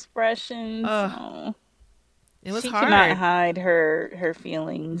her expressions. It was she hard. cannot hide her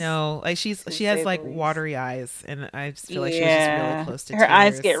feelings. No, like she has like watery eyes, and I just feel like she was just really close to her tears.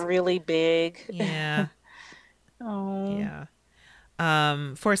 eyes get really big. Yeah. Oh. Yeah.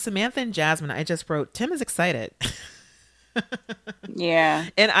 For Samantha and Jasmine, I just wrote Tim is excited. Yeah.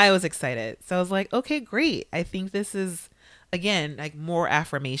 And I was excited, so I was like, okay, great. I think this is again like more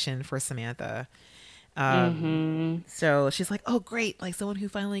affirmation for Samantha. So she's like, oh great, like someone who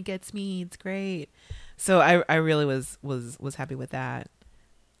finally gets me, it's great. So I really was happy with that.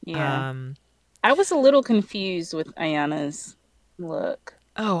 Yeah. I was a little confused with Ayana's look.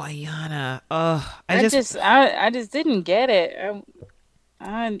 Oh, Ayana. Oh, I just didn't get it. You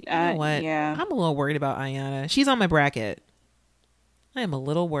know what? Yeah. I'm a little worried about Ayana. She's on my bracket. I am a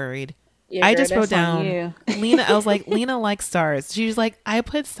little worried. Yeah, I girl, just wrote that's on down you. Lena. I was like, Lena likes stars. She was like, I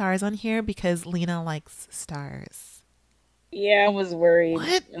put stars on here because Lena likes stars. Yeah, I was worried.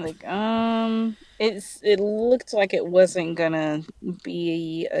 What? Like, it looked like it wasn't gonna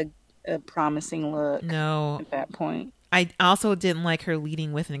be a promising look. No. At that point. I also didn't like her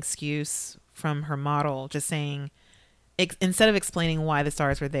leading with an excuse from her model, just saying, instead of explaining why the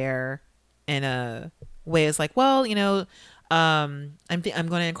stars were there in a way, it's like, well, you know, I'm going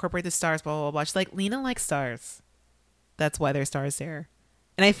to incorporate the stars, blah, blah, blah. She's like, Lena likes stars. That's why there's stars there.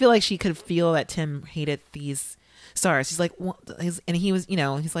 And I feel like she could feel that Tim hated these stars. He's like, what? And he was, you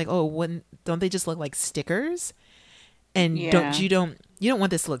know, he's like, oh, don't they just look like stickers? And you don't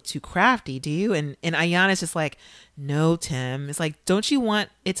want this to look too crafty, do you? And Ayana's just like, no, Tim. It's like, don't you want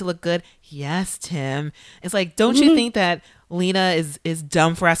it to look good? Yes, Tim. It's like, don't you think that Lena is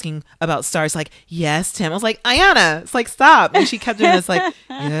dumb for asking about stars? Like, yes, Tim. I was like, Ayana, it's like, stop. And she kept doing this, like,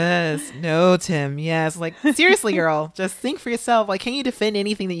 yes, no, Tim, yes. Like, seriously, girl, just think for yourself. Like, can you defend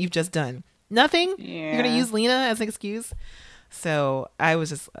anything that you've just done? Nothing? Yeah. You're gonna use Lena as an excuse? So I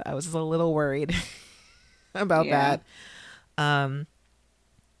was just a little worried about that.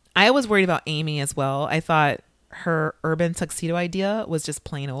 I was worried about Amy as well. I thought her urban tuxedo idea was just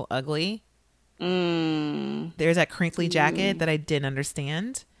plain old ugly. There's that crinkly jacket that I didn't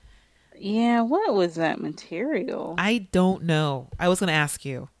understand. Yeah, what was that material? I don't know. I was going to ask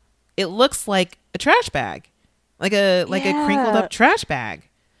you. It looks like a trash bag, like a crinkled up trash bag.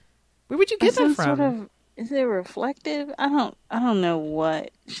 Where would you get that from? Is it reflective? I don't know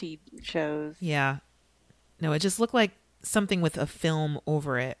what she chose. Yeah. No, it just looked like something with a film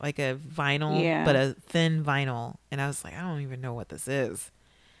over it, like a vinyl, but a thin vinyl. And I was like, I don't even know what this is.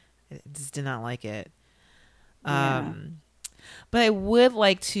 I just did not like it. Yeah. But I would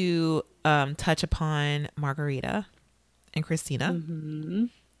like to touch upon Margarita and Christina. Mm-hmm.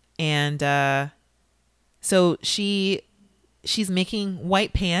 And so she's making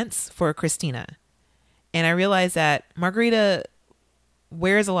white pants for Christina. And I realized that Margarita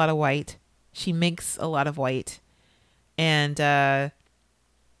wears a lot of white. She makes a lot of white. And I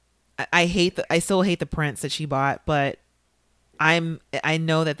still hate the prints that she bought, but I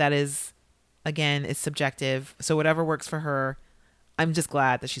know that is, again, is subjective. So whatever works for her, I'm just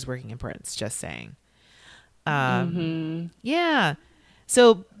glad that she's working in prints, just saying. Yeah.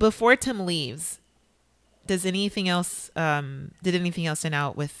 So before Tim leaves, does anything else did anything else stand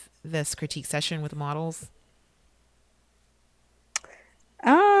out with this critique session with models?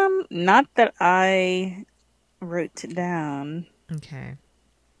 Not that I wrote it down. Okay.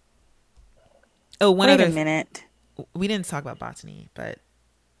 Oh, one Wait other a minute. we didn't talk about botany, but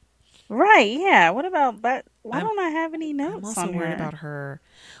Right, yeah. What about that? Why I'm don't I have any I'm notes also on worried her? about her.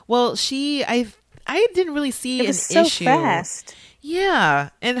 Well, I didn't really see It an was so issue. fast. Yeah,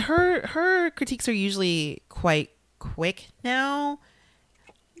 and her critiques are usually quite quick now.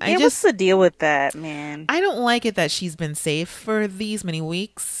 Yeah, what's the deal with that, man? I don't like it that she's been safe for these many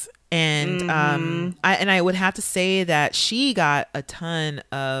weeks. And I would have to say that she got a ton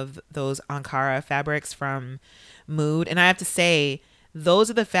of those Ankara fabrics from Mood, and I have to say those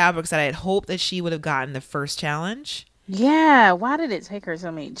are the fabrics that I had hoped that she would have gotten the first challenge. Yeah, why did it take her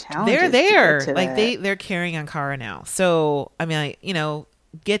so many challenges They're to there, get to like that? they're carrying Ankara now. So I mean,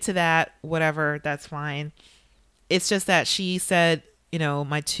 get to that, whatever, that's fine. It's just that she said,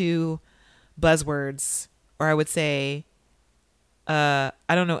 my two buzzwords, or I would say, I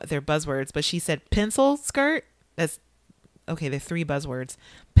don't know if they're buzzwords, but she said pencil skirt. That's okay. They're three buzzwords: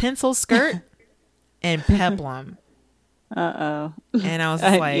 pencil skirt and peplum. Uh-oh. And I was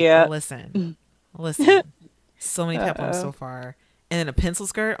just like, Yeah. listen. So many peplums so far, and then a pencil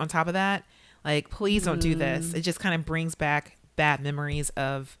skirt on top of that. Like, please don't do this. It just kind of brings back bad memories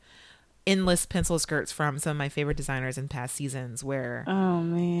of endless pencil skirts from some of my favorite designers in past seasons, where Oh,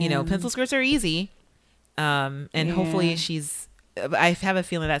 man. pencil skirts are easy. And hopefully I have a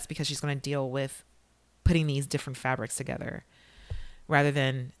feeling that's because she's going to deal with putting these different fabrics together rather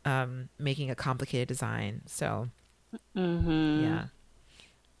than making a complicated design. So, yeah.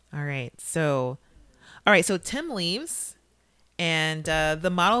 All right. So Tim leaves, and the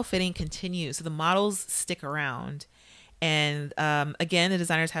model fitting continues. So the models stick around. And again, the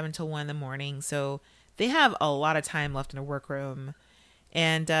designers have until 1 a.m. So they have a lot of time left in the workroom.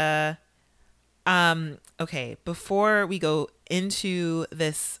 And okay, before we go into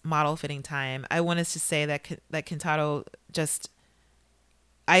this model fitting time, I want us to say that Kentaro just,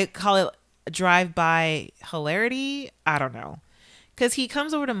 I call it drive-by hilarity. I don't know. Because he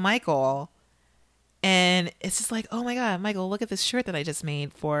comes over to Michael, and it's just like, oh my God, Michael, look at this shirt that I just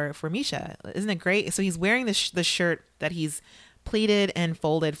made for Misha. Isn't it great? So he's wearing the shirt that he's pleated and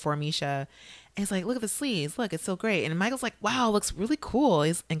folded for Misha. And he's like, look at the sleeves. Look, it's so great. And Michael's like, wow, it looks really cool.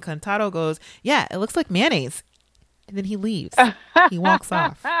 And Kantaro goes, yeah, it looks like mayonnaise. And then he leaves. He walks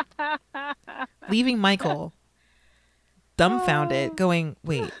off, leaving Michael dumbfounded, going,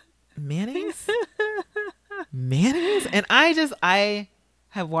 wait, mayonnaise? Mayonnaise? And I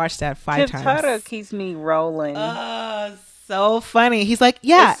have watched that 5 times. Kentaro keeps me rolling. So funny. He's like,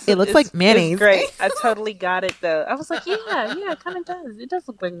 yeah, it looks like mayonnaise. It's great. I totally got it, though. I was like, yeah, it kind of does. It does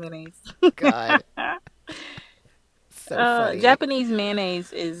look like mayonnaise. God. So funny. Japanese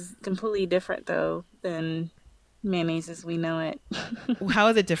mayonnaise is completely different, though, than mayonnaise as we know it. How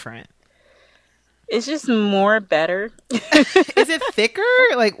is it different? It's just more better. Is it thicker?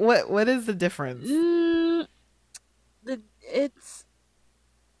 Like, what is the difference?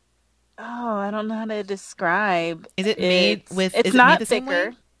 I don't know how to describe. Is it made with? It's is it not made the same thicker.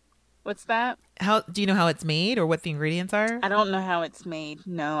 way? What's that? How do you know how it's made or what the ingredients are? I don't know how it's made.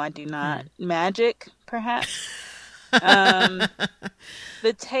 No, I do not. Magic, perhaps. The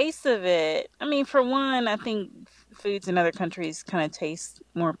taste of it. I mean, for one, I think foods in other countries kind of taste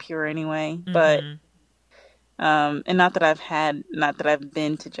more pure anyway. But and not that I've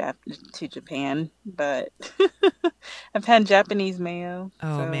been to Japan, but I've had Japanese mayo.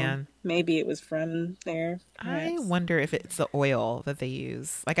 Oh, so man. Maybe it was from there. I Perhaps. wonder if it's the oil that they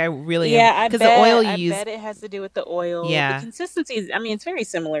use. Like, I really Yeah, I because bet, the oil you I use. bet it has to do with the oil. Yeah. The consistency is, I mean, it's very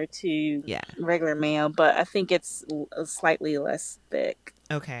similar to Yeah. regular mayo, but I think it's slightly less thick.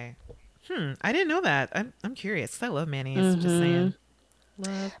 Okay. I didn't know that. I'm curious 'cause I love mayonnaise. Just saying.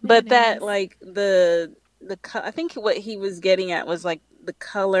 Love But that, mayonnaise. like, I think what he was getting at was like the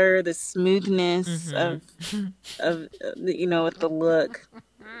color, the smoothness of with the look,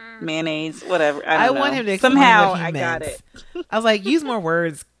 mayonnaise, whatever. I don't know. want him to explain Somehow what he I got meant. it. I was like, use more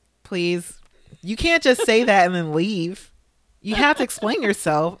words, please. You can't just say that and then leave. You have to explain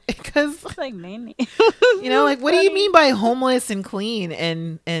yourself because, It's like mayonnaise. like, what do you mean by homeless and clean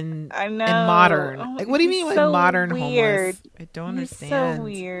and I know. and modern? Oh, Like, what do you he's mean by so modern weird. homeless? I don't He's understand. so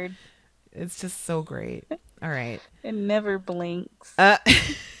weird. It's just so great. All right. It never blinks.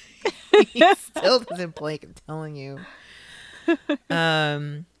 He still doesn't blink. I'm telling you.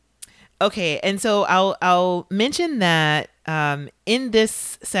 Okay, and so I'll mention that in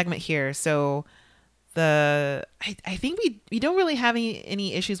this segment here. So I think we don't really have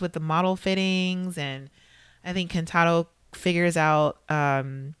any issues with the model fittings, and I think Kentaro figures out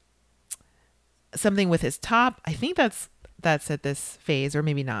something with his top. I think that's at this phase, or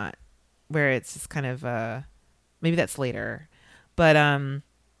maybe not, where it's just kind of maybe that's later. But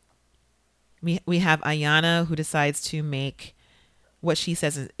we have Ayana, who decides to make what she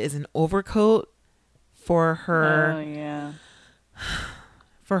says is an overcoat for her. Oh yeah.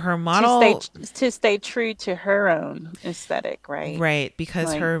 For her model to stay true to her own aesthetic, right? Right,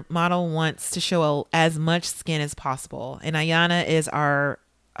 because her model wants to show as much skin as possible. And Ayana is our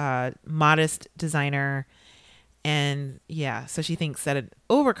modest designer. And yeah, so she thinks that an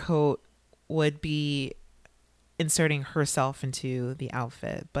overcoat would be inserting herself into the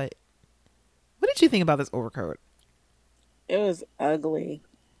outfit. But what did you think about this overcoat? It was ugly.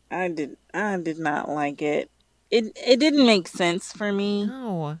 I did not like it. It didn't make sense for me.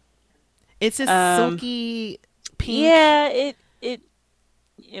 No. It's this silky pink. Yeah, it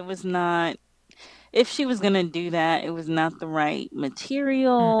was not. If she was gonna do that, it was not the right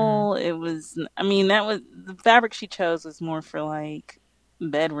material. It was. I mean, that was the fabric she chose was more for like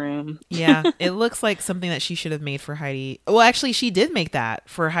bedroom. Yeah, it looks like something that she should have made for Heidi. Well, actually, she did make that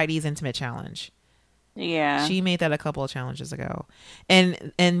for Heidi's Intimate Challenge. Yeah, she made that a couple of challenges ago,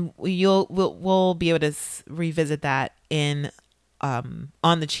 and we'll be able to revisit that in on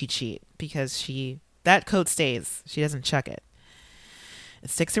the cheat sheet, because that coat stays. She doesn't chuck it. It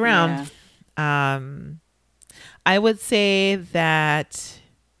sticks around. Yeah. I would say that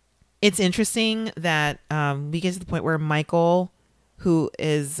it's interesting that we get to the point where Michael, who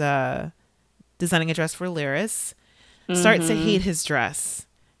is designing a dress for Lyris, starts to hate his dress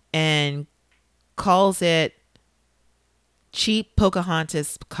and calls it cheap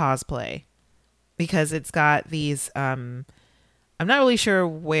Pocahontas cosplay, because it's got these I'm not really sure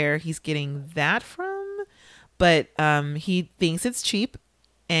where he's getting that from, but he thinks it's cheap,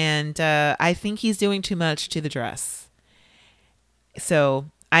 and I think he's doing too much to the dress. So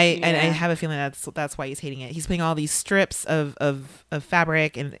I have a feeling that's why he's hating it. He's putting all these strips of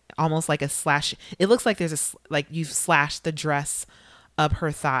fabric and almost like a slash. It looks like there's like you've slashed the dress up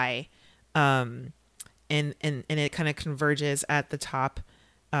her thigh. And it kind of converges at the top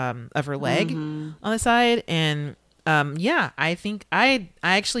of her leg on the side, and I think I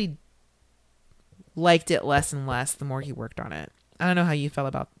actually liked it less and less the more he worked on it. I don't know how you felt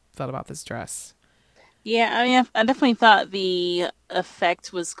about this dress. Yeah, I mean, I definitely thought the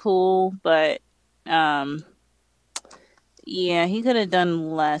effect was cool, but yeah, he could have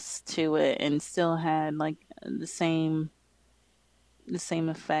done less to it and still had like the same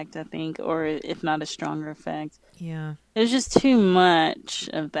effect, I think, or if not a stronger effect. Yeah. There's just too much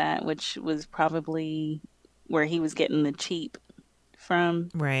of that, which was probably where he was getting the cheap from.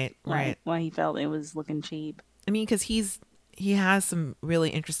 Right. Why he felt it was looking cheap. I mean, because he has some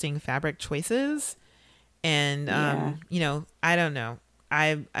really interesting fabric choices, and I don't know.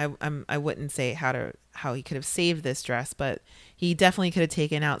 I wouldn't say how he could have saved this dress, but he definitely could have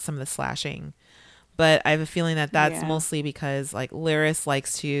taken out some of the slashing. But I have a feeling that's mostly because like Lyris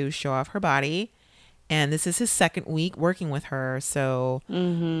likes to show off her body, and this is his second week working with her. So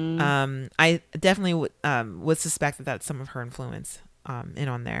I definitely would suspect that that's some of her influence in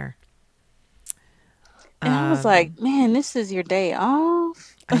on there. And I was like, man, this is your day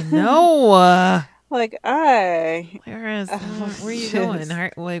off. I know. Like where are you going?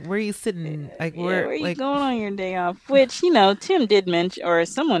 Like, where are you sitting? Like, where are you going on your day off? Which, Tim did mention, or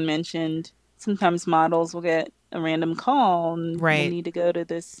someone mentioned, sometimes models will get a random call and they need to go to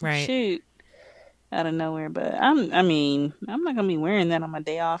this shoot out of nowhere. But I'm not gonna be wearing that on my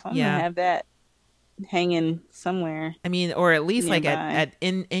day off. I'm gonna have that hanging somewhere. I mean, or at least nearby. Like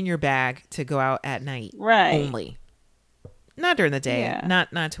in your bag to go out at night. Right. Only. Not during the day. Yeah.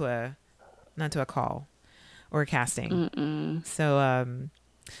 Not to a call or a casting. Mm-mm. So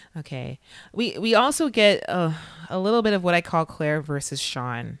okay. We also get a little bit of what I call Claire versus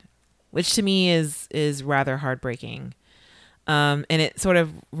Sean, which to me is rather heartbreaking. And it sort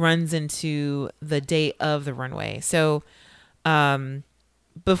of runs into the day of the runway. So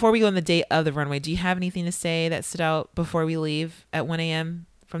before we go on the day of the runway, do you have anything to say that stood out before we leave at 1 a.m.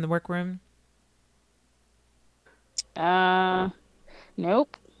 from the workroom? Nope.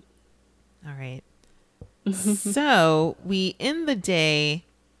 All right. So we end the day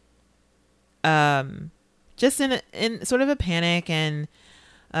just in sort of a panic, and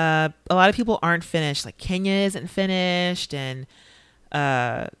a lot of people aren't finished. Like Kenya isn't finished, and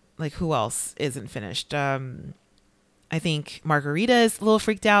like who else isn't finished? I think Margarita is a little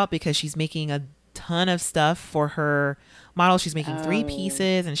freaked out because she's making a ton of stuff for her model. She's making 3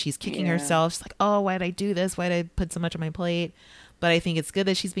 pieces and she's kicking herself. She's like, oh, why did I do this? Why did I put so much on my plate? But I think it's good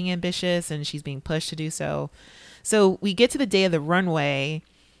that she's being ambitious and she's being pushed to do so. So we get to the day of the runway,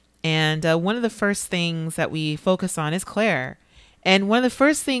 and one of the first things that we focus on is Claire. And one of the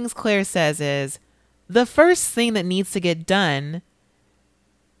first things Claire says is, the first thing that needs to get done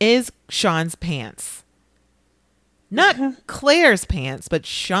is Sean's pants. Not Claire's pants, but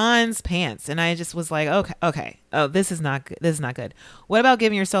Sean's pants. And I just was like, okay. Oh, this is not good. This is not good. What about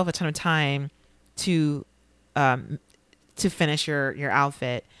giving yourself a ton of time to finish your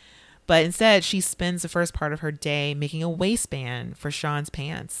outfit? But instead, she spends the first part of her day making a waistband for Sean's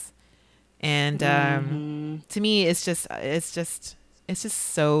pants. And to me, it's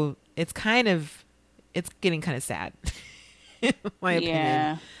getting kind of sad, in my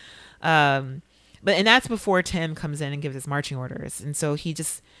opinion. And that's before Tim comes in and gives his marching orders. And so he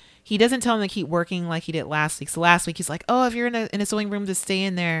doesn't tell him to keep working like he did last week. So last week he's like, oh, if you're in a sewing room, just stay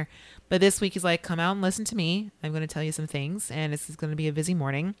in there. But this week he's like, come out and listen to me. I'm going to tell you some things, and this is going to be a busy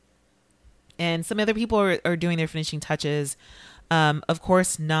morning. And some other people are doing their finishing touches. Of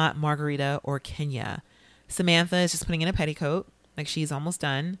course, not Margarita or Kenya. Samantha is just putting in a petticoat. Like, she's almost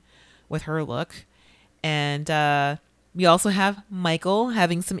done with her look. And we also have Michael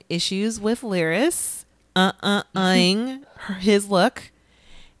having some issues with Lyris, his look.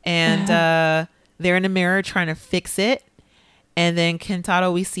 And they're in the mirror trying to fix it. And then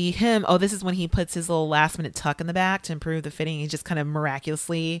Kentaro, we see him. Oh, this is when he puts his little last minute tuck in the back to improve the fitting. He just kind of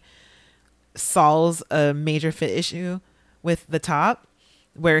miraculously solves a major fit issue with the top,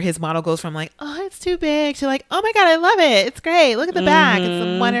 where his model goes from like, oh, it's too big, to like, oh my God, I love it. It's great. Look at the back.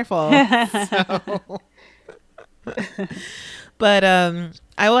 It's wonderful. But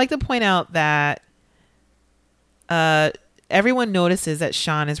I would like to point out that everyone notices that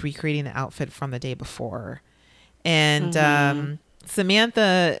Sean is recreating the outfit from the day before. And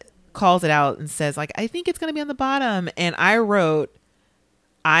Samantha calls it out and says, like, I think it's going to be on the bottom. And I wrote,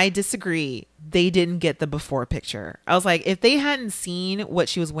 I disagree. They didn't get the before picture. I was like, if they hadn't seen what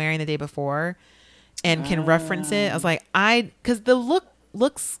she was wearing the day before and can reference it, I was like, because the look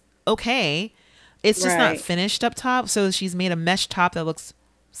looks okay. It's just not finished up top. So she's made a mesh top that looks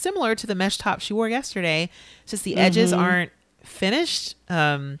similar to the mesh top she wore yesterday. It's just the edges aren't finished.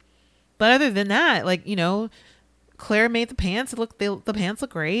 But other than that, like, you know, Claire made the pants. The pants look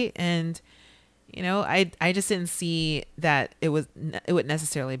great. And, you know, I just didn't see that it would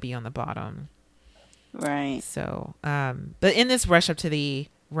necessarily be on the bottom. Right. So, but in this rush up to the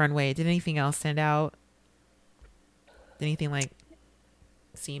runway, did anything else stand out? Did anything like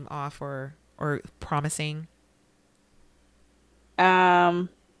seem off or promising? I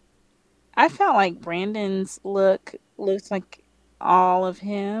felt like Brandon's look looks like all of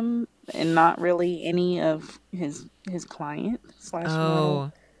him and not really any of his client /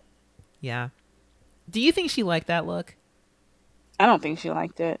 model. Yeah. Do you think she liked that look? I don't think she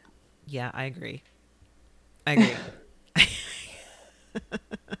liked it. Yeah, I agree. I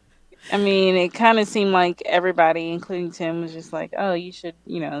mean, it kind of seemed like everybody, including Tim, was just like, oh, you should,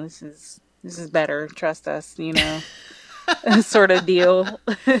 you know, this is better. Trust us, you know, sort of deal.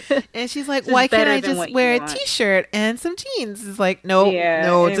 And she's like, why can't I just wear a t-shirt and some jeans? It's like, no,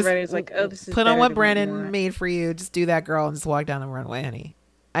 everybody's like, oh, this is put on what Brandon made for you. Just do that, girl, and just walk down the runway, honey.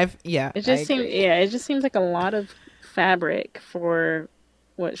 It just seems like a lot of fabric for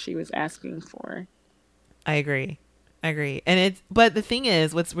what she was asking for. I agree. But the thing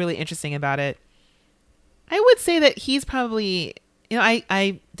is, what's really interesting about it, I would say that he's probably, you know,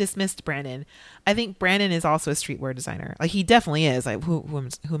 I dismissed Brandon. I think Brandon is also a streetwear designer. Like, he definitely is. Like, who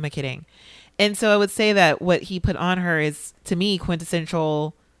am I kidding? And so I would say that what he put on her is, to me,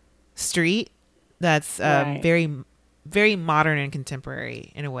 quintessential street. That's very, very modern and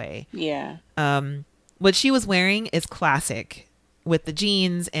contemporary in a way. Yeah. What she was wearing is classic, with the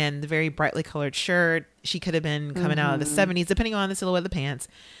jeans and the very brightly colored shirt. She could have been coming out of the 70s, depending on the silhouette of the pants.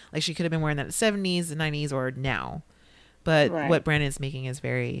 Like, she could have been wearing that in the 70s, the 90s, or now. But what Brandon is making is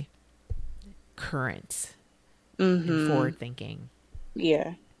very current and forward thinking.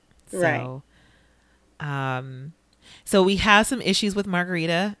 Yeah. So, so we have some issues with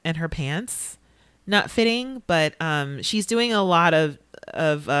Margarita and her pants not fitting, but she's doing a lot of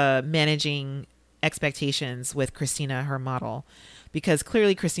managing expectations with Christina, her model, because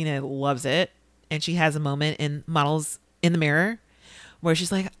clearly Christina loves it, and she has a moment in Models in the Mirror where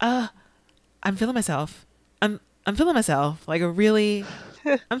she's like, I'm feeling myself. I'm feeling myself. Like, I'm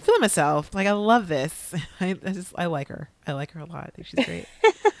feeling myself. Like, I love this. I like her. I like her a lot. I think she's great.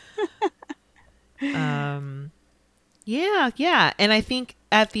 Yeah. And I think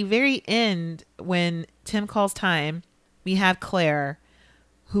at the very end, when Tim calls time, we have Claire,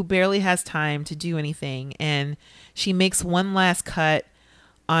 who barely has time to do anything. And she makes one last cut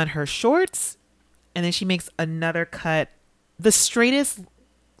on her shorts. And then she makes another cut, the straightest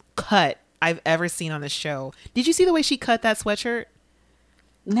cut I've ever seen on the show. Did you see the way she cut that sweatshirt?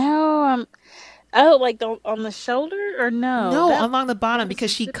 No, oh, like on the shoulder or no? No, along the bottom,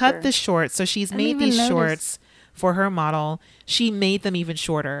 because she cut the shorts. So she's made these shorts for her model. She made them even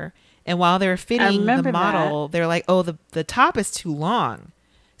shorter. And while they're fitting the model, they're like, oh, the top is too long.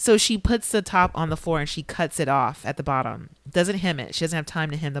 So she puts the top on the floor and she cuts it off at the bottom. Doesn't hem it. She doesn't have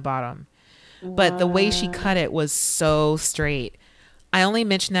time to hem the bottom. But the way she cut it was so straight. I only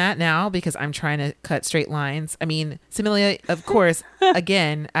mention that now because I'm trying to cut straight lines. I mean, Similia, of course,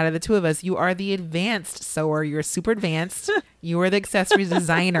 again, out of the two of us, you are the advanced sewer. You're super advanced. You are the accessories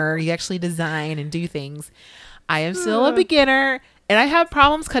designer. You actually design and do things. I am still a beginner and I have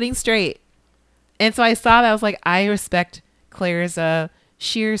problems cutting straight. And so I saw that. I was like, I respect Claire's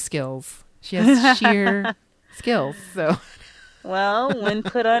shear skills. She has sheer skills. So, well, when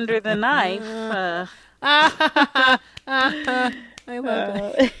put under the knife. I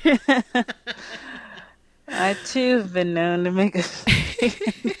love it. I too have been known to make a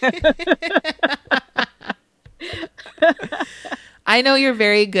I know you're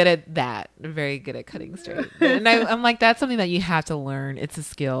very good at that. Very good at cutting straight. And I'm like, that's something that you have to learn. It's a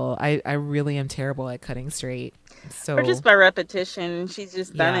skill. I really am terrible at cutting straight. So, or just by repetition. She's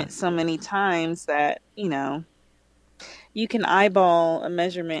just done it so many times that, you can eyeball a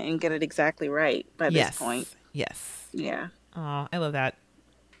measurement and get it exactly right by this point. Yes. Yeah. Oh, I love that.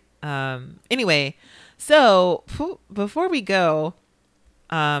 Anyway, so before we go,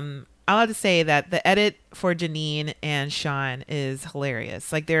 I'll have to say that the edit for Janine and Sean is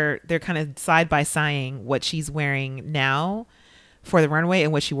hilarious. Like they're kind of side by siding what she's wearing now for the runway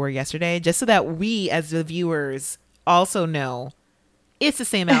and what she wore yesterday, just so that we as the viewers also know it's the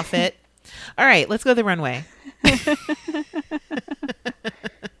same outfit. All right, let's go to the runway.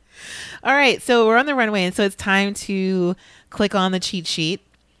 All right, so we're on the runway, and so it's time to click on the cheat sheet.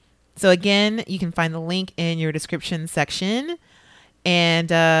 So again, you can find the link in your description section.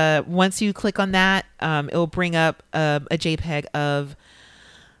 And once you click on that, it will bring up a JPEG of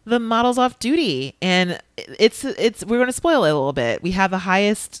the models off duty. And we're going to spoil it a little bit. We have the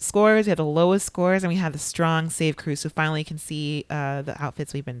highest scores, we have the lowest scores, and we have the strong save crew. So finally you can see the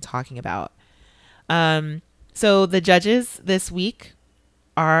outfits we've been talking about. So the judges this week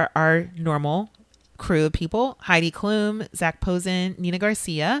are our normal crew of people: Heidi Klum, Zach Posen, Nina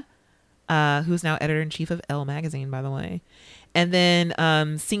Garcia, who's now editor-in-chief of Elle magazine, by the way, and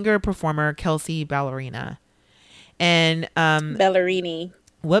then singer-performer Kelsey Ballerina. And Ballerini.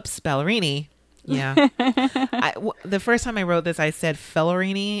 Whoops, Ballerini. Yeah. The first time I wrote this, I said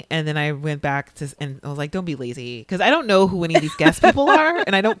Fellerini, and then I went back and I was like, don't be lazy, because I don't know who any of these guest people are,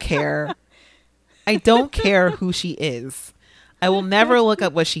 and I don't care. I don't care who she is. I will never look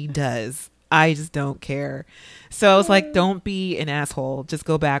up what she does. I just don't care. So I was like, don't be an asshole. Just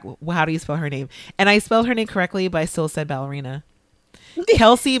go back. How do you spell her name? And I spelled her name correctly, but I still said ballerina.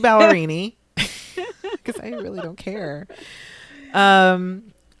 Kelsey Ballerini. Because I really don't care.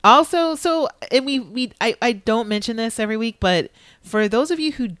 Also, so, and I don't mention this every week, but for those of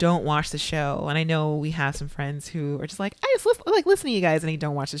you who don't watch the show, and I know we have some friends who are just like, I just listen to you guys, and they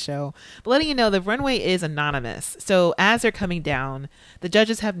don't watch the show, but letting you know, the runway is anonymous. So as they're coming down, the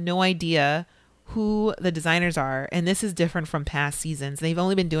judges have no idea who the designers are, and this is different from past seasons. They've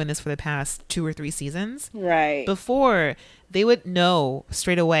only been doing this for the past 2 or 3 seasons. Right. Before, they would know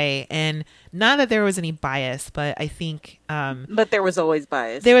straight away, and not that there was any bias, but I think but there was always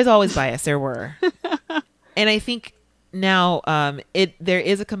bias. There was always bias. There were. And I think now there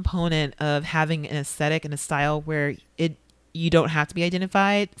is a component of having an aesthetic and a style where you don't have to be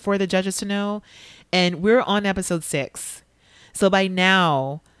identified for the judges to know. And we're on episode 6. So by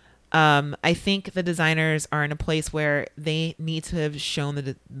now, I think the designers are in a place where they need to have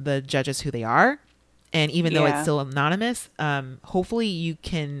shown the judges who they are. And even though it's still anonymous, hopefully you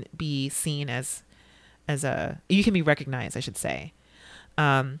can be seen you can be recognized, I should say.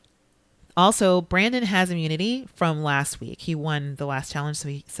 Also, Brandon has immunity from last week. He won the last challenge,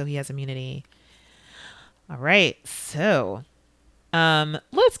 so he has immunity. All right, so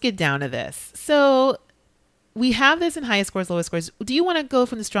let's get down to this. So we have this in highest scores, lowest scores. Do you want to go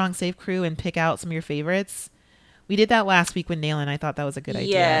from the strong save crew and pick out some of your favorites? We did that last week with Naylin. I thought that was a good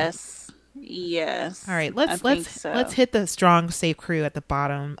idea. Yes. All right, let's hit the strong save crew at the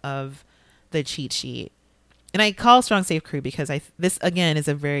bottom of the cheat sheet. And I call strong save crew because this again is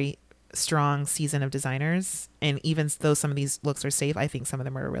a very strong season of designers, and even though some of these looks are safe, I think some of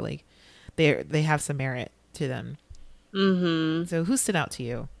them are really they have some merit to them. So who stood out to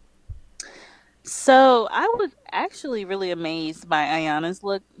you? So I was actually really amazed by Ayana's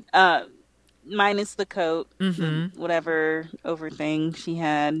look, minus the coat, whatever over thing she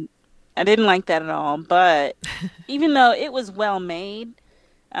had. I didn't like that at all. But even though it was well made,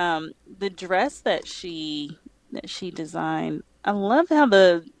 the dress that she designed, I love how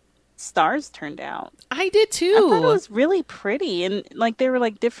the stars turned out. I did I thought it too. was really pretty, and like they were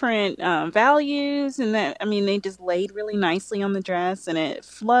like different values, and that I mean they just laid really nicely on the dress, and it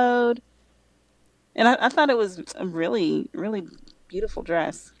flowed. And I thought it was a really, really beautiful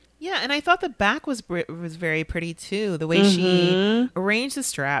dress. Yeah, and I thought the back was very pretty too. The way she arranged the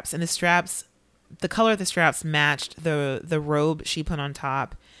straps, and the color of the straps matched the robe she put on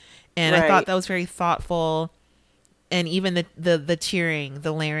top, and I thought that was very thoughtful. And even the tiering,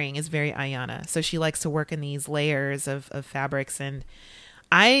 the layering is very Ayana. So she likes to work in these layers of fabrics, and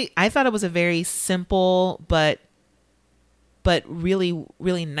I thought it was a very simple but really,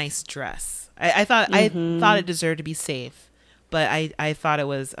 really nice dress. I thought it deserved to be safe, but I thought it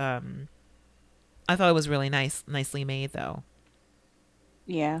was really nicely made though.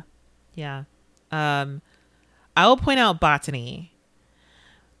 Yeah. Yeah. I will point out Botany.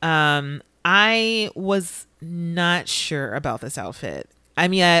 I was not sure about this outfit. I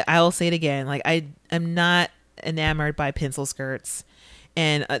mean, I will say it again. Like, I am not enamored by pencil skirts.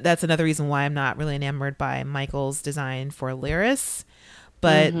 And that's another reason why I'm not really enamored by Michael's design for Lyris.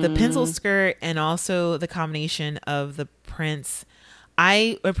 But the pencil skirt and also the combination of the prints,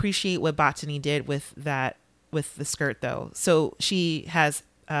 I appreciate what Botany did with that, with the skirt though. So she has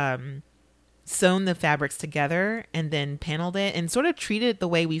sewn the fabrics together and then paneled it and sort of treated it the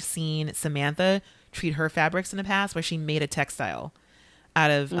way we've seen Samantha treat her fabrics in the past, where she made a textile out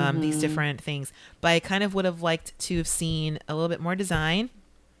of these different things. But I kind of would have liked to have seen a little bit more design,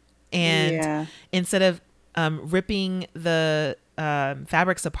 and instead of ripping the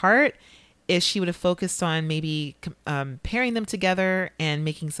fabrics apart, is she would have focused on maybe pairing them together and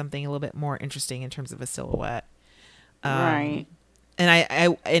making something a little bit more interesting in terms of a silhouette. Right.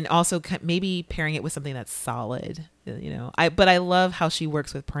 And and also maybe pairing it with something that's solid, but I love how she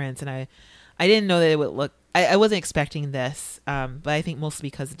works with prints, and I didn't know that it would look, I wasn't expecting this. But I think mostly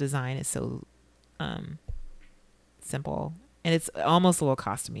because the design is so simple, and it's almost a little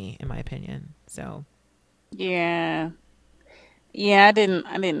costumey in my opinion. So Yeah. Yeah, I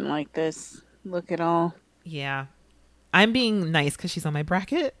didn't like this look at all. yeah, I'm being nice because she's on my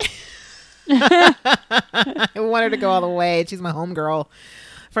bracket. I want her to go all the way. She's my homegirl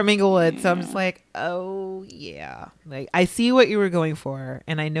from Inglewood. So I'm just like, oh yeah. Like, I see what you were going for,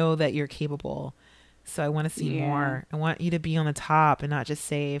 and I know that you're capable. So I want to see more. I want you to be on the top and not just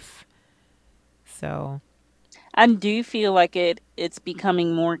safe. So I do feel like it's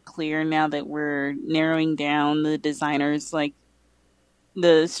becoming more clear now that we're narrowing down the designers. Like,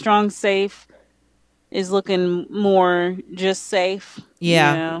 the strong safe is looking more just safe.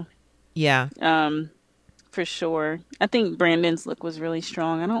 yeah. For sure. I think Brandon's look was really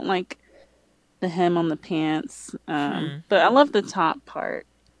strong. I don't like the hem on the pants, but I love the top part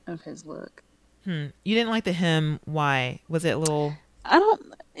of his look. You didn't like the hem. Why? Was it a little? I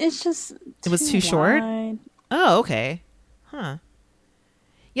don't. It's just It was too short? wide. Oh, okay. Huh.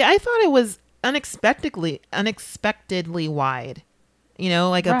 Yeah, I thought it was unexpectedly wide.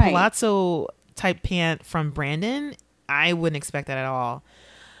 Like a Right. palazzo type pant from Brandon. I wouldn't expect that at all.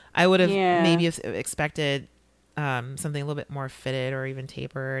 I would have Yeah. maybe expected something a little bit more fitted or even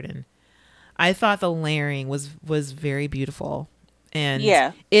tapered, and I thought the layering was very beautiful, and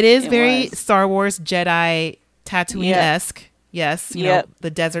Yeah, it is it very was. Star Wars Jedi Tatooine-esque. Yes, Yep. the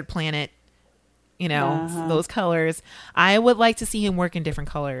desert planet. Uh-huh. Those colors. I would like to see him work in different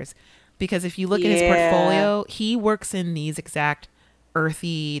colors, because if you look at his Yeah. portfolio, he works in these exact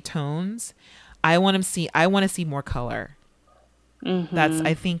earthy tones. I want to see more color. That's,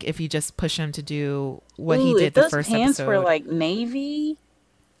 I think, if you just push him to do what he Ooh, did if the those first pants episode. were like navy,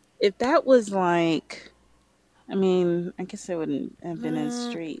 if that was like, I mean, I guess it wouldn't have been as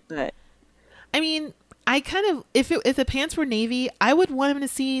street, but I mean, I kind of, if the pants were navy, I would want him to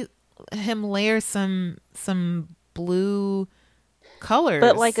see him layer some blue colors.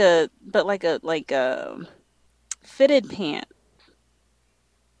 but like a fitted pant,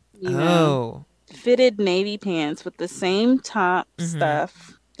 you know, fitted navy pants with the same top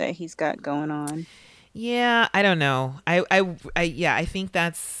stuff that he's got going on. Yeah, I don't know. I think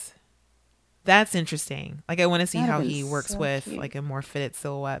that's interesting. Like, I want to see That'd how have he been works so with cute. like a more fitted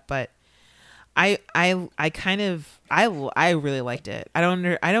silhouette, but I really liked it. I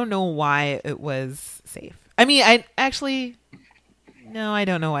don't know why it was safe. I mean, no, I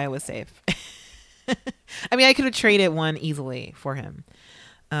don't know why it was safe. I mean, I could have traded one easily for him.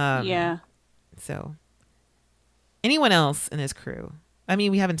 Yeah. So, anyone else in his crew? I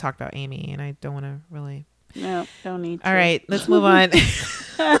mean, we haven't talked about Amy, and I don't want to really. No, don't need to. All right, let's move on.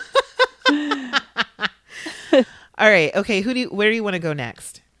 All right, okay. Where do you want to go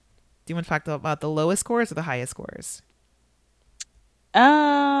next? Do you want to talk about the lowest scores or the highest scores?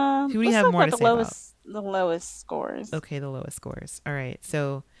 Who do you have more to say about? The lowest scores. Okay, the lowest scores. All right,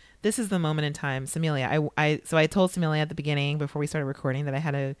 so this is the moment in time, Samelia. I told Samelia at the beginning before we started recording that I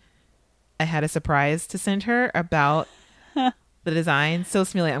had a surprise to send her about the design. So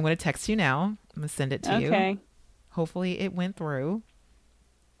Samelia, I'm going to text you now. I'm going to send it to you. Okay. Hopefully it went through.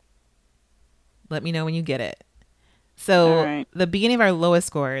 Let me know when you get it. So the beginning of our lowest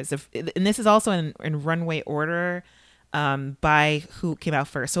scores, and this is also in runway order by who came out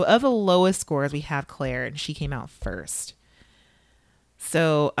first. So of the lowest scores, we have Claire, and she came out first.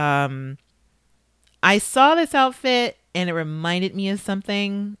 So I saw this outfit, and it reminded me of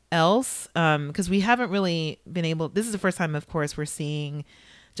something else because we haven't really been able. This is the first time, of course, we're seeing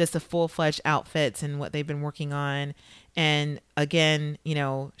just the full-fledged outfits and what they've been working on. And again,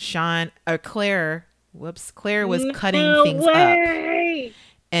 Claire was cutting things up.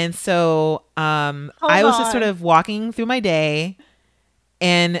 And so I was just sort of walking through my day,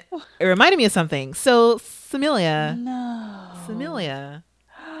 and it reminded me of something. So Samelia.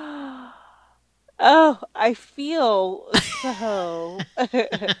 Oh, I feel so.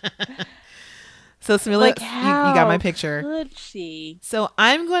 So Samelia, like, you got my picture. Could she? So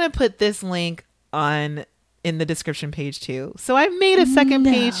I'm going to put this link in the description page too. So I made a second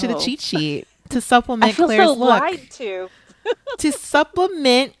page to the cheat sheet to supplement Claire's look. Lied to. To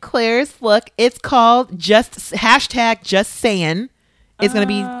supplement Claire's look, it's called just saying. It's going to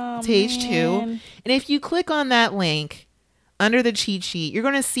be page 2. And if you click on that link under the cheat sheet, you're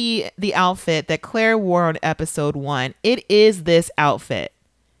going to see the outfit that Claire wore on episode 1. It is this outfit.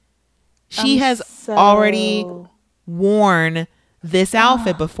 She has already worn this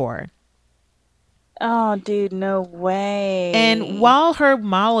outfit before. Oh, dude, no way. And while her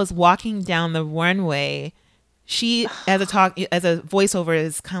model is walking down the runway, she, as a voiceover,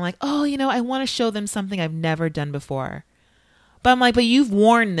 is kind of like, oh, I want to show them something I've never done before. But I'm like, but you've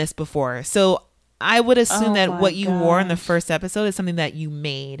worn this before. So I would assume that what you wore in the first episode is something that you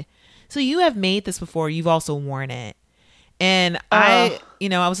made. So you have made this before. You've also worn it. And I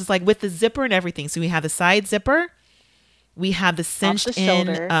was just like, with the zipper and everything. So we have the side zipper. We have the cinched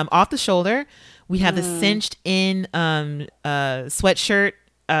off the shoulder. We have the cinched in sweatshirt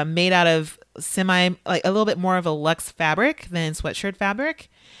made out of a little bit more of a luxe fabric than sweatshirt fabric.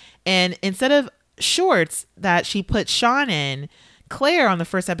 And instead of shorts that she put Sean in, Claire on the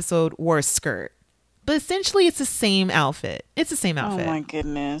first episode wore a skirt. But essentially it's the same outfit. Oh my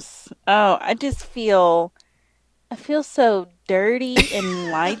goodness. Oh, I feel so dirty and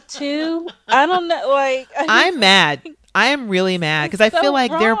lied to. I don't know. I'm mad. I am really mad because I feel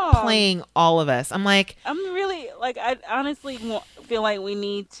like they're playing all of us. I'm really I honestly feel like we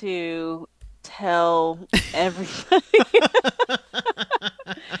need to tell everybody.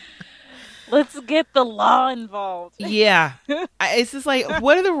 Let's get the law involved. Yeah. It's just like,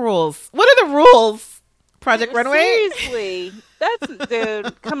 what are the rules? What are the rules? Project Runway? Seriously.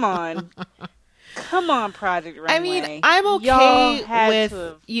 Dude, come on. Come on, Project Runway. I mean, I'm okay with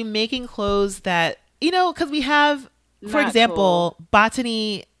you making clothes that, because we have, for example,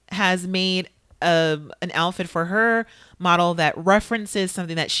 Botany has made an outfit for her model that references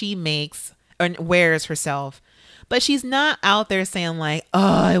something that she makes and wears herself. But she's not out there saying like,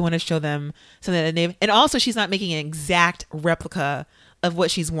 oh, I want to show them something that they've... And also, she's not making an exact replica of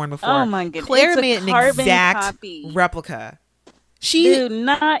what she's worn before. Oh, my goodness. Claire made an exact replica. Dude,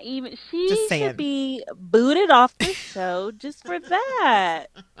 not even... She should be booted off the show just for that.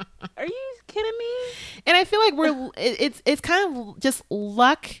 Are you kidding me? And I feel like it's kind of just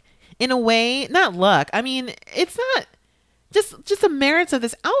luck in a way. Not luck. I mean, it's not just the merits of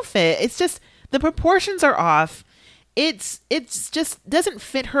this outfit. It's just the proportions are off. It's just doesn't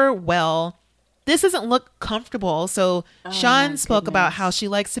fit her well. This doesn't look comfortable. So Sean spoke about how she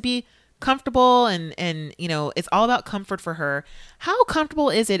likes to be comfortable and it's all about comfort for her. How comfortable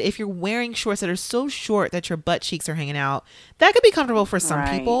is it if you're wearing shorts that are so short that your butt cheeks are hanging out? That could be comfortable for some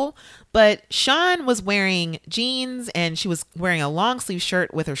people, but Sean was wearing jeans and she was wearing a long sleeve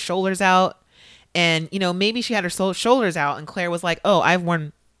shirt with her shoulders out, and maybe she had her shoulders out and Claire was like, oh, I've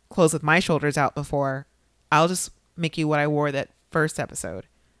worn clothes with my shoulders out before. I'll just make you what I wore that first episode.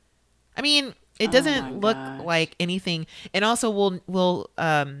 I mean, It Oh my doesn't look gosh. like anything. And also we'll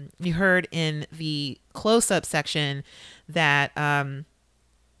you heard in the close-up section that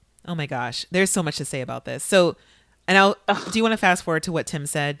oh my gosh, there's so much to say about this. So, and I'll do you want to fast forward to what Tim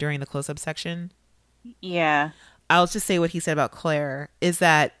said during the close-up section? Yeah. I'll just say what he said about Claire is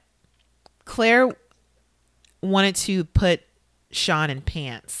that Claire wanted to put Sean in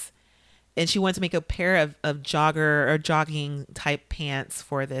pants, and she wanted to make a pair of jogger or jogging type pants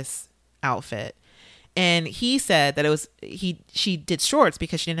for this outfit. And he said that she did shorts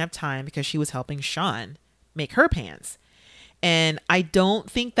because she didn't have time because she was helping Sean make her pants. And I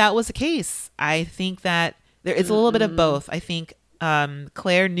don't think that was the case. I think that there is a little bit of both. I think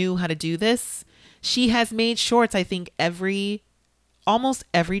Claire knew how to do this. She has made shorts. I think almost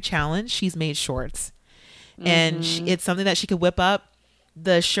every challenge she's made shorts, and it's something that she could whip up.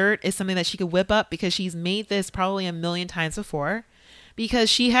 The shirt is something that she could whip up because she's made this probably a million times before, because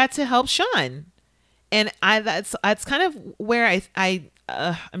she had to help Sean. And that's kind of where I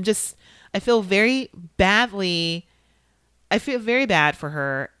feel very badly. I feel very bad for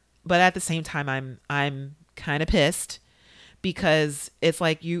her, but at the same time, I'm kind of pissed because it's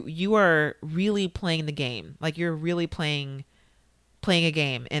like you are really playing the game, like you're really playing a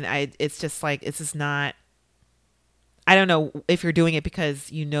game, and it's just like it's just not. I don't know if you're doing it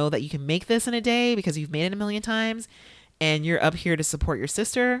because you know that you can make this in a day because you've made it a million times, and you're up here to support your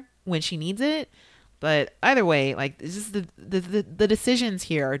sister when she needs it. But either way, like it's just the decisions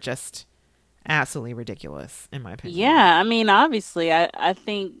here are just absolutely ridiculous in my opinion. Yeah, I mean, obviously, I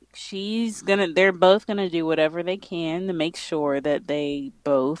think they're both gonna do whatever they can to make sure that they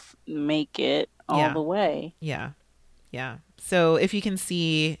both make it all Yeah. the way. Yeah. Yeah. So if you can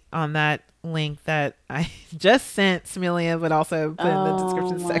see on that link that I just sent Samilia, but also put in the Oh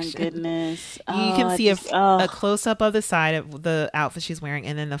description my section, goodness. you Oh, can I see just, a oh, close up of the side of the outfit she's wearing,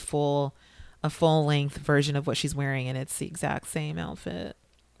 and then a full length version of what she's wearing, and it's the exact same outfit.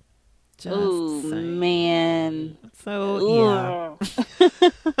 oh Just saying. man. So yeah.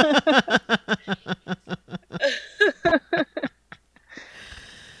 Ugh.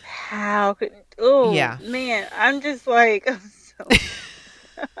 How could, oh Yeah. man, I'm just like, I'm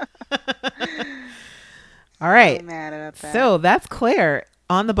All so right. mad about that. So that's Claire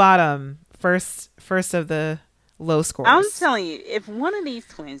on the bottom, first of the low I'm scores. telling you, if one of these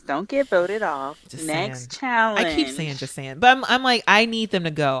twins don't get voted off, Just saying. next I keep saying challenge. just saying. But I'm like, I need them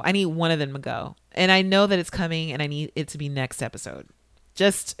to go. I need one of them to go. And I know that it's coming, and I need it to be next episode.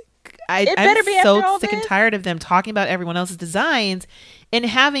 Just It I'm better be after so all sick and this. tired of them talking about everyone else's designs and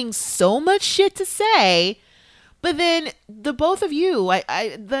having so much shit to say. But then the both of you,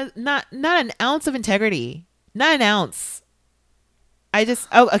 not an ounce of integrity. Not an ounce.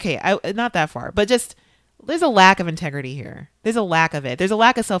 Okay, not that far, but just there's a lack of integrity here. There's a lack of it. There's a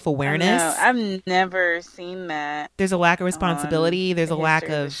lack of I know. self-awareness. I've never seen that There's a lack of on responsibility. There's the a lack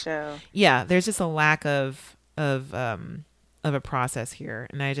history of the of show. yeah, there's just a lack of a process here.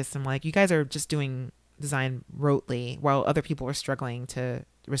 And I just am like, you guys are just doing design rotely while other people are struggling to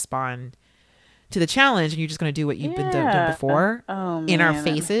respond to the challenge, and you're just going to do what you've been done Yeah. before Oh in our man,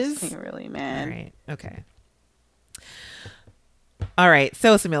 that makes faces. me really All mad. right. Okay. All right.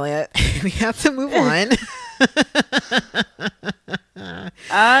 So, Samilia, we have to move on.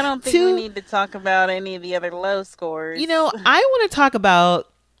 I don't think we to, need to talk about any of the other low scores. I want to talk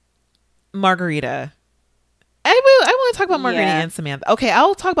about Margarita. I want to talk about Margarita Yeah. and Samantha. Okay,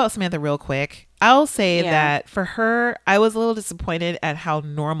 I'll talk about Samantha real quick. I'll say Yeah. that for her, I was a little disappointed at how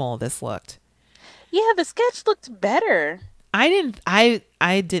normal this looked. Yeah, the sketch looked better. I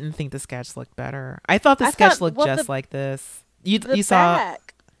didn't think the sketch looked better. I thought the I sketch thought, looked well, just like this. the You saw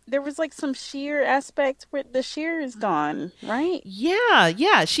back, there was like some sheer aspect where the sheer is gone, right?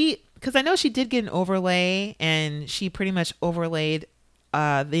 yeah, she because I know she did get an overlay, and she pretty much overlaid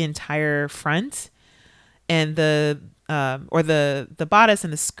the entire front and the bodice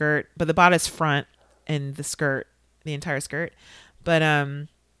and the skirt, but the bodice front and the entire skirt. But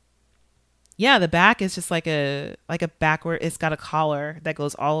yeah, the back is just like a backward. It's got a collar that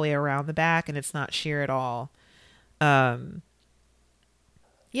goes all the way around the back, and it's not sheer at all. Um,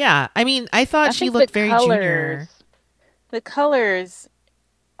 yeah, I mean, I I thought she think looked very junior. the colors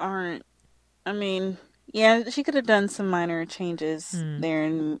aren't. I mean, yeah, she could have done some minor changes Hmm. there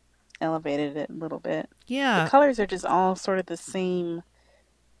and elevated it a little bit. The Yeah, colors are just all sort of the same.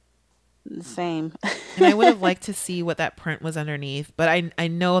 and I would have liked to see what that print was underneath, but I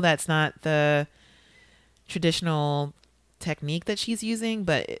know that's not the traditional technique that she's using.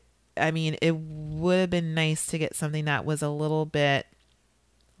 But I mean, it would have been nice to get something that was a little bit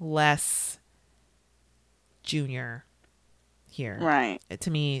less junior, here. Right. To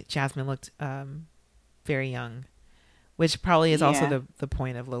me, Jasmine looked very young, which probably is also the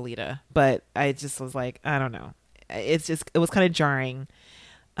point of Lolita. But I just was like, I don't know. It was kind of jarring.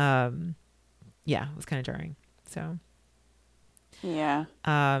 Yeah, it was kind of jarring. So yeah.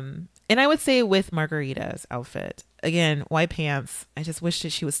 And I would say with Margarita's outfit, again, white pants. I just wish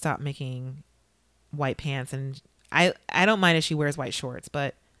that she would stop making white pants, and I don't mind if she wears white shorts,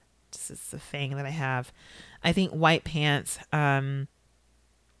 but this is the thing that I have. I think white pants are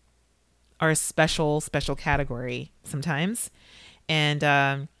a special category sometimes,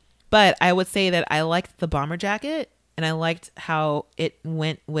 and but I would say that I liked the bomber jacket, and I liked how it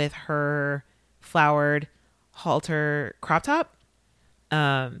went with her flowered halter crop top.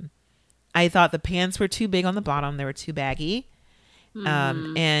 I thought the pants were too big on the bottom; they were too baggy,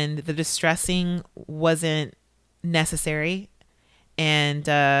 and the distressing wasn't necessary, and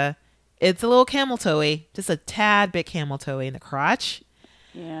it's a little camel toe-y, just a tad bit camel toe-y in the crotch.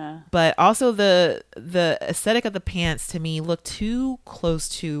 Yeah. But also the aesthetic of the pants to me looked too close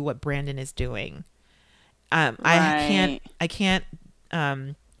to what Brandon is doing. Right. I can't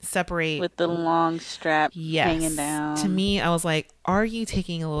separate with the long strap hanging down. To me, I was like, are you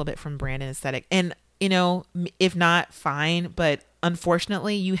taking a little bit from Brandon aesthetic? And if not, fine, but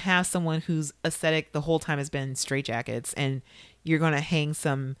unfortunately you have someone whose aesthetic the whole time has been straitjackets, and you're going to hang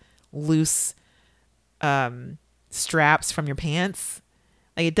some loose straps from your pants.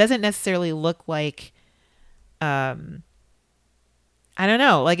 Like, it doesn't necessarily look like I don't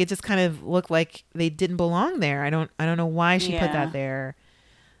know, like it just kind of looked like they didn't belong there. I don't know why she put that there.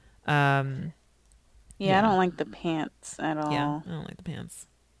 I don't like the pants at all. Yeah, I don't like the pants.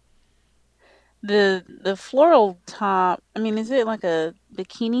 The floral top, I mean, is it like a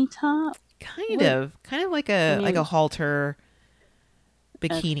bikini top? Kind of like a halter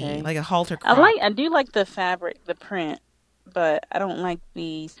bikini, okay. like a halter crop. I do like the fabric, the print, but I don't like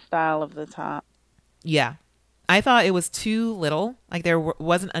the style of the top. Yeah. I thought it was too little. Like there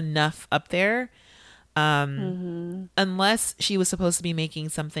wasn't enough up there. Unless she was supposed to be making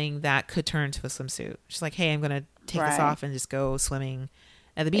something that could turn to a swimsuit. She's like, hey, I'm going to take this off and just go swimming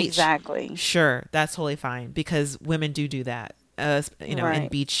at the beach. Exactly. Sure. That's totally fine, because women do that, in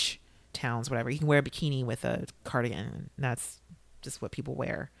beach towns, whatever. You can wear a bikini with a cardigan, and that's just what people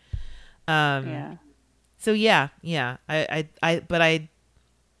wear. So yeah.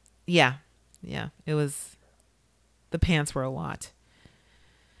 It was, the pants were a lot.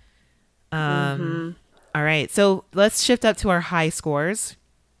 All right, so let's shift up to our high scores.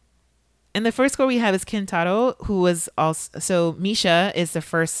 And the first score we have is Kintaro, who was also, so Misha is the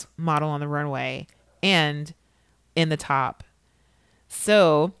first model on the runway and in the top.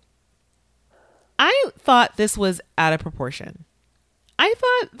 So I thought this was out of proportion. I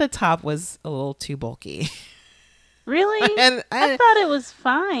thought the top was a little too bulky. Really? And I thought it was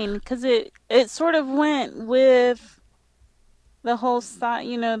fine, because it sort of went with the whole style,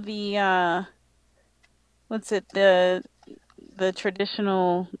 the the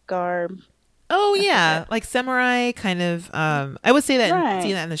traditional garb. Oh yeah, like samurai kind of. I would say that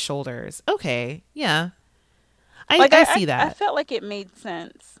see that in the shoulders. Okay, yeah, I see that. I felt like it made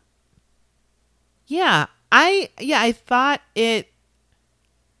sense. Yeah, I thought it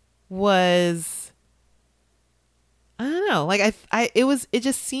was. I don't know. Like it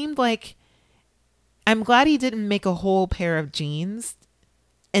just seemed like. I'm glad he didn't make a whole pair of jeans,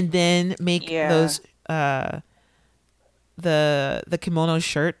 and then make those the kimono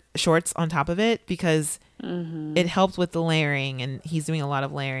shorts on top of it, because it helped with the layering, and he's doing a lot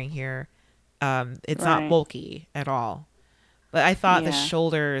of layering here. It's not bulky at all, but I thought the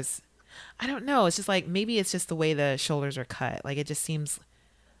shoulders, I don't know, it's just like, maybe it's just the way the shoulders are cut, like it just seems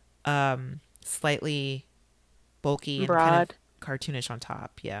slightly bulky and kind of cartoonish on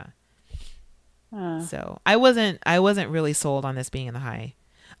top. So I wasn't really sold on this being in the high.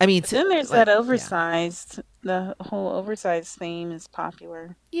 I mean, then there's that oversized. The whole oversized theme is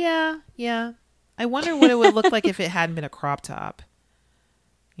popular. Yeah. I wonder what it would look like if it hadn't been a crop top.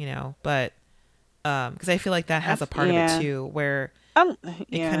 But because I feel like that has a part of it too, where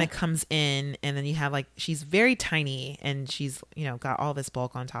it kind of comes in, and then you have like, she's very tiny, and she's got all this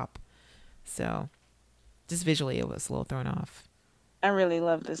bulk on top. So just visually, it was a little thrown off. I really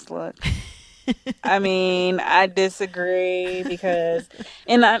love this look. I mean, I disagree, because,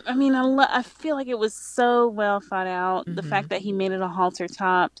 and I feel like it was so well thought out. The fact that he made it a halter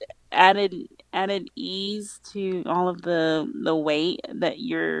top added ease to all of the weight that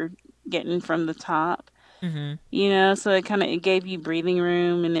you're getting from the top. So it gave you breathing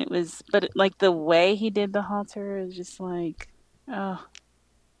room, and it was, but like the way he did the halter is just like, oh,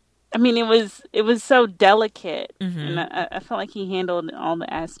 I mean, it was so delicate, and Mm-hmm. I felt like he handled all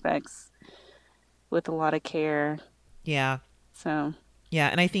the aspects with a lot of care. Yeah. So Yeah,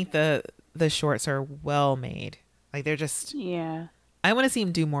 and I think the shorts are well made. Like they're just yeah. I want to see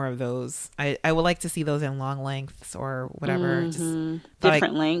him do more of those. I would like to see those in long lengths or whatever. Just but like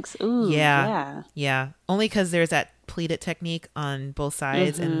Different lengths. Ooh, yeah. yeah. Yeah. Only cuz there's that pleated technique on both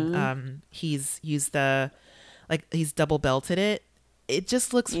sides and Mm-hmm. he's used the like he's double belted it. It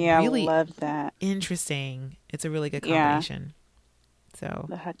just looks Yeah, I really love that. interesting. It's a really good Yeah, combination. So,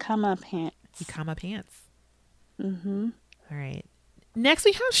 the Hakama pants. Ikama pants. Mm-hmm. All right. Next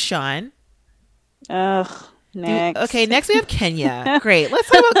we have Sean. Ugh, Okay, next. next we have Kenya. Great. Let's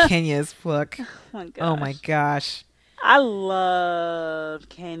talk about Kenya's look. Oh my Oh my gosh. gosh. I love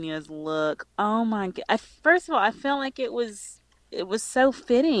Kenya's look. Oh my god. First of all, I felt like it was so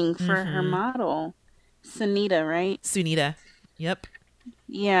fitting for her Mm-hmm. model, Sunita, right? Sunita. Yep.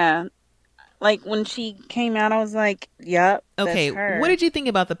 Yeah. Like when she came out, I was like, "Yep, that's Okay, what her." did you think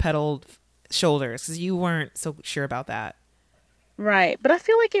about the pedaled shoulders? Because you weren't so sure about that. Right. But I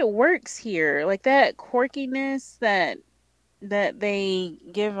feel like it works here. Like that quirkiness that they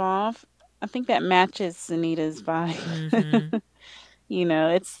give off, I think that matches Sunita's Mm-hmm. vibe. You know,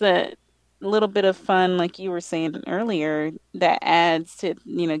 it's the little bit of fun, like you were saying earlier, that adds to,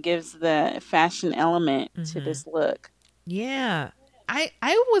 gives the fashion element to Mm-hmm. this look. Yeah. I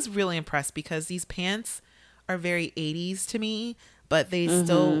was really impressed because these pants are very 80s to me, but they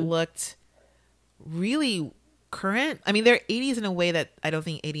still Mm-hmm. looked really current. I mean, they're 80s in a way that I don't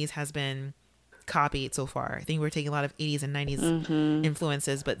think 80s has been copied so far. I think we're taking a lot of 80s and 90s Mm-hmm.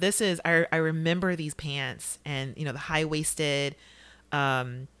 influences, but this is I remember these pants and the high waisted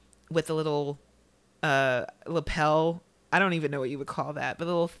um with the little lapel. I don't even know what you would call that, but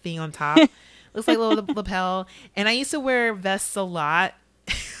the little thing on top looks like a little lapel. And I used to wear vests a lot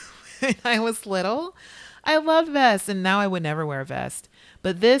when I was little. I loved vests, and now I would never wear a vest.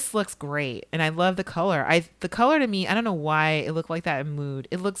 But this looks great, and I love the color. The color to me, I don't know why it looked like that in Mood.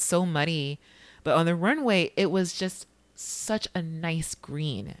 It looked so muddy, but on the runway, it was just such a nice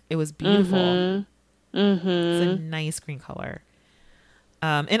green. It was beautiful. Mm-hmm. It's a Mm-hmm. nice green color.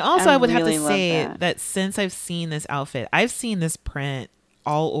 And I also, I would have to really love say that. that since I've seen this outfit, I've seen this print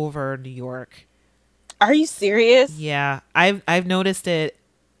all over New York. Are you serious? Yeah, I've noticed it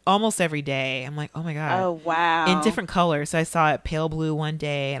almost every day. I'm like, oh my god, Oh, in wow. different colors. So I saw it pale blue one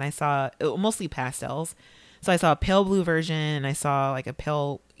day, and I saw mostly pastels. So I saw a pale blue version, and I saw like a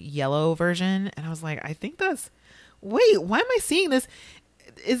pale yellow version, and I was like, I think that's. Wait, why am I seeing this?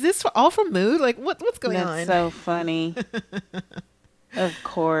 Is this all from Mood? Like, what's going That's on? so funny. Of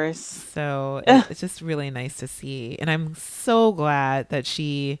course. So it's just really nice to see, and I'm so glad that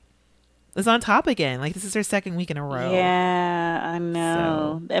she is on top again. Like this is her second week in a row. Yeah, I So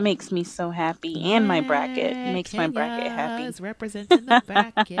know. That makes me so happy. And my bracket yeah, makes my bracket Kenya happy. is representing the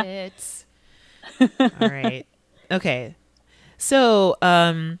bracket. All right. Okay. So,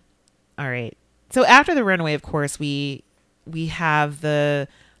 all right. So after the runway, of course, we have the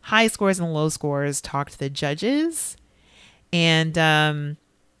high scores and low scores talk to the judges. And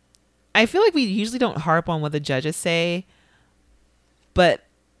I feel like we usually don't harp on what the judges say, but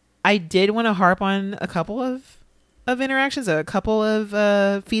I did want to harp on a couple of interactions, a couple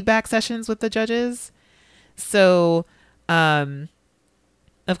of feedback sessions with the judges. So, um,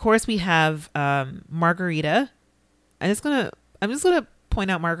 of course, we have Margarita. I'm just gonna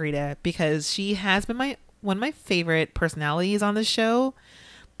point out Margarita because she has been my one of my favorite personalities on the show.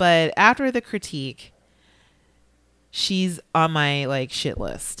 But after the critique, she's on my like shit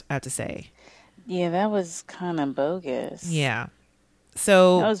list, I have to say. Yeah, that was kind of bogus. Yeah. That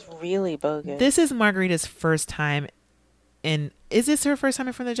So was really this is bogus. Margarita's first time in. Is this her first time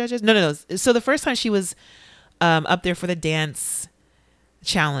in front of the judges? No, no, no. So the first time she was up there for the dance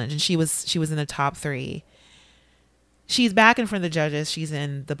challenge, and she was in the top three. She's back in front of the judges. She's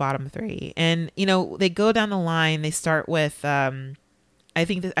in the bottom three, and they go down the line. They start with I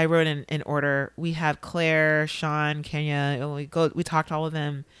think that I wrote in order. We have Claire, Sean, Kenya. We talked all of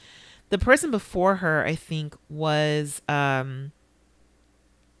them. The person before her, I think, was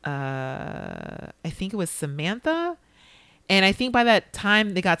I think it was Samantha. And I think by that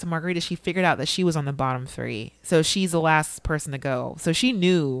time they got to Margarita, she figured out that she was on the bottom three. So she's the last person to go. So she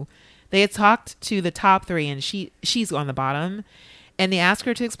knew they had talked to the top three, and she's on the bottom. And they asked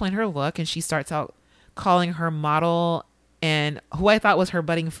her to explain her look, and she starts out calling her model and who I thought was her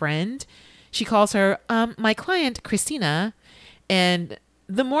budding friend. She calls her my client Christina. And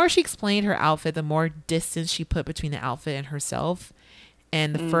the more she explained her outfit, the more distance she put between the outfit and herself,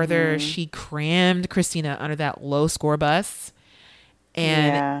 and the further Mm-hmm. she crammed Christina under that low score bus.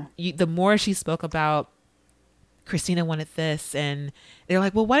 And the more she spoke about Christina wanted this, and they're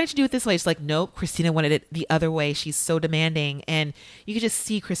like, well, why didn't you do it this way? She's like, nope, Christina wanted it the other way. She's so demanding. And you could just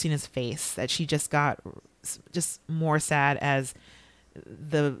see Christina's face that she just got just more sad as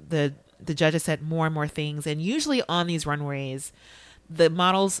the judges said more and more things. And usually on these runways, the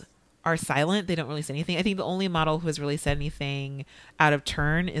models are silent. They don't really say anything. I think the only model who has really said anything out of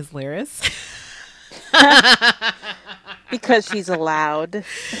turn is Lyris. Because she's allowed.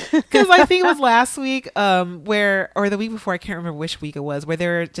 Because I think it was last week or the week before, I can't remember which week it was, where they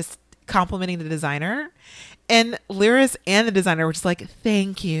were just complimenting the designer, and Lyris and the designer were just like,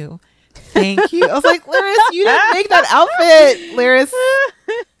 thank you. Thank you. I was like, Lyris, you didn't make that outfit. Lyris,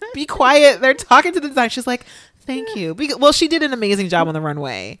 be quiet. They're talking to the designer. She's like, thank you. Well, she did an amazing job on the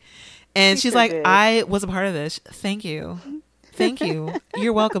runway. And she's like, I was a part of this. Thank you. Thank you.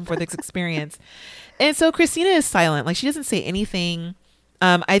 You're welcome for this experience. And so Christina is silent. Like, she doesn't say anything.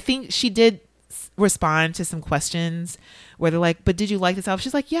 I think she did respond to some questions where they're like, but did you like this outfit?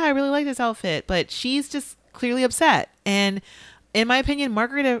 She's like, yeah, I really like this outfit. But she's just clearly upset. And in my opinion,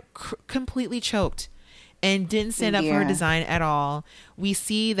 Margarita completely choked and didn't stand up for her design at all. We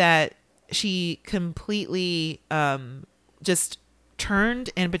see that she completely just turned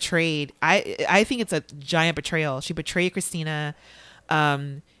and betrayed. I think it's a giant betrayal. She betrayed Christina,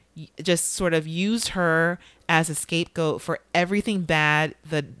 just sort of used her as a scapegoat for everything bad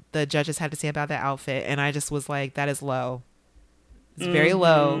the judges had to say about that outfit. And I just was like, that is low. It's very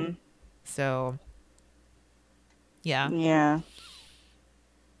low. So yeah.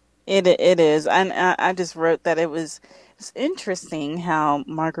 It is. And I just wrote that it's interesting how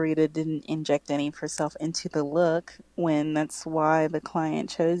Margarita didn't inject any of herself into the look when that's why the client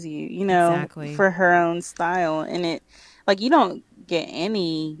chose you, exactly. For her own style. And it, like, you don't get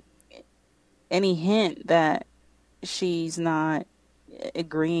any hint that she's not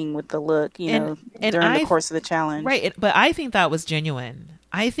agreeing with the look, and during the course of the challenge. Right. But I think that was genuine.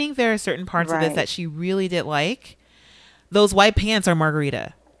 I think there are certain parts of this that she really did like. Those white pants are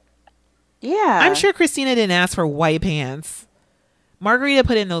Margarita. Yeah. I'm sure Christina didn't ask for white pants. Margarita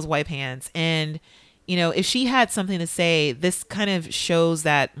put in those white pants. And, if she had something to say, this kind of shows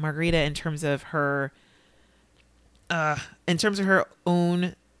that Margarita, in terms of her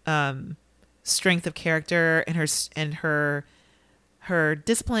own strength of character and her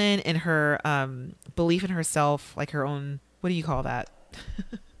discipline and her belief in herself, like her own, what do you call that?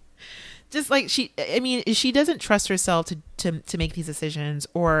 Just like she doesn't trust herself to make these decisions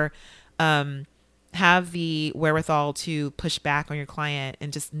or have the wherewithal to push back on your client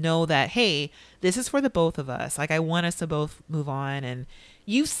and just know that, hey, this is for the both of us. Like, I want us to both move on. And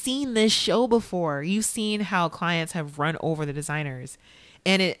you've seen this show before. You've seen how clients have run over the designers.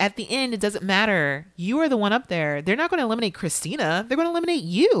 And at the end, it doesn't matter. You are the one up there. They're not going to eliminate Christina. They're going to eliminate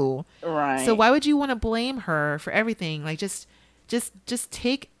you. Right. So why would you want to blame her for everything? Like, just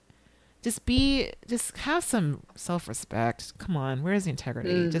have some self-respect. Come on, where's the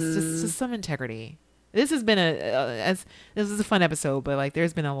integrity? Just some integrity. This has been this is a fun episode, but like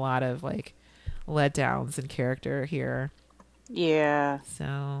there's been a lot of like letdowns in character here. Yeah.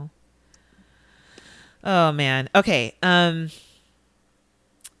 So, oh man. Okay.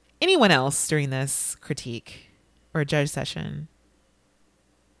 Anyone else during this critique or judge session?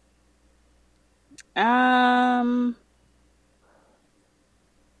 No,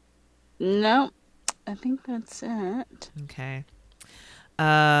 I think that's it. Okay.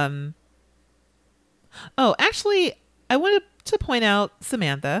 Oh, actually, I wanted to point out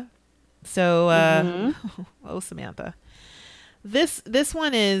Samantha. So, oh, Samantha. This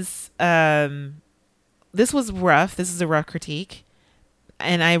one is, this was rough. This is a rough critique.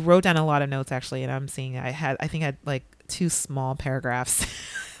 And I wrote down a lot of notes, actually, and I'm seeing I think I had like 2 small paragraphs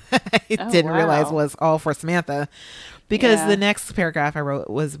I didn't realize was all for Samantha. Because the next paragraph I wrote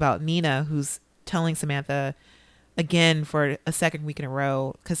was about Nina, who's telling Samantha again for a second week in a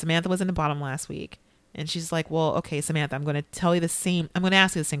row, because Samantha was in the bottom last week. And she's like, well, okay, Samantha, I'm going to ask you the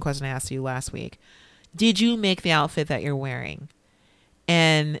same question I asked you last week. Did you make the outfit that you're wearing?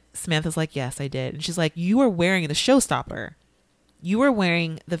 And Samantha's like, yes, I did. And she's like, you were wearing the showstopper. You were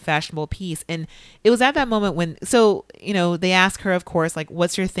wearing the fashionable piece. And it was at that moment when, they ask her, of course, like,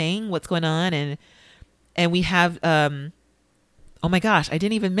 what's your thing? What's going on? And we have, oh my gosh, I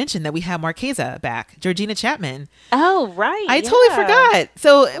didn't even mention that we have Marchesa back, Georgina Chapman. Oh, right. I totally forgot.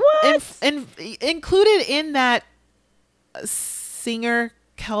 So included in that singer,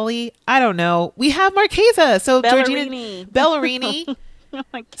 Kelly, I don't know. We have Marchesa. So Ballerini.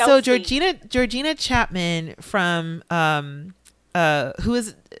 So Georgina Chapman from, who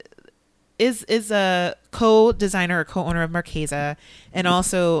is is a co-designer or co-owner of Marquesa, and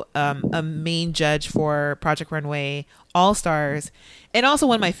also a main judge for Project Runway All Stars, and also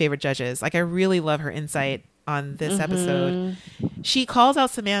one of my favorite judges. Like, I really love her insight on this episode. She calls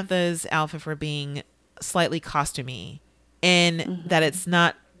out Samantha's outfit for being slightly costumey, and that it's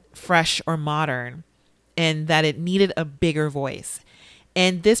not fresh or modern, and that it needed a bigger voice.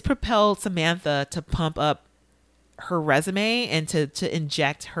 And this propelled Samantha to pump up her resume and to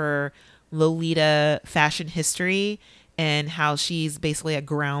inject her Lolita fashion history and how she's basically a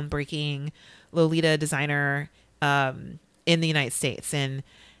groundbreaking Lolita designer in the United States. And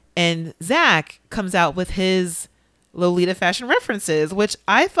Zach comes out with his Lolita fashion references, which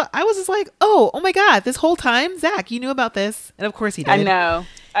I thought, I was just like, oh my God, this whole time, Zach, you knew about this. And of course he did. I know.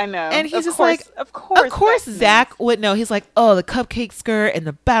 And he's of course Zach would know. He's like, oh, the cupcake skirt and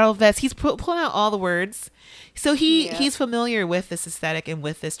the battle vest. He's pulling out all the words. So he's familiar with this aesthetic and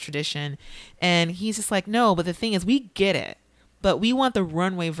with this tradition. And he's just like, no, but the thing is, we get it. But we want the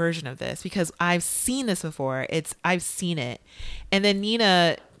runway version of this because I've seen this before. I've seen it. And then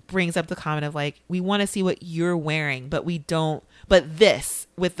Nina brings up the comment of like, we want to see what you're wearing, but we don't. But this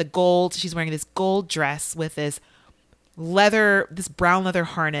with the gold, she's wearing this gold dress with this brown leather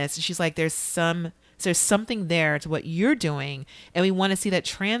harness. And she's like, there's something there to what you're doing. And we want to see that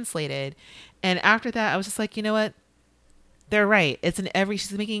translated. And after that, I was just like, you know what? They're right.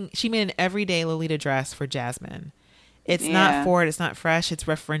 She made an everyday Lolita dress for Jasmine. It's not forward, it's not fresh, it's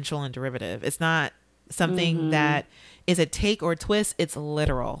referential and derivative. It's not something that is a take or twist, it's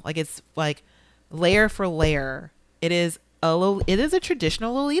literal. Like, it's like layer for layer. It is a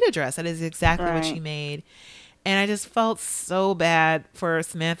traditional Lolita dress. That is exactly what she made. And I just felt so bad for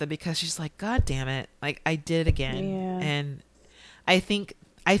Samantha because she's like, God damn it. Like, I did it again. Yeah. And I think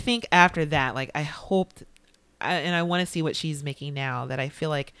after that, like, I hoped, and I want to see what she's making now, that I feel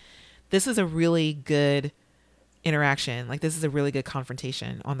like this is a really good interaction. Like, this is a really good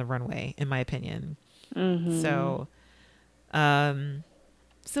confrontation on the runway, in my opinion. So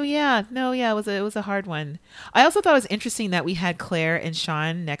yeah, it was a hard one. I also thought it was interesting that we had Claire and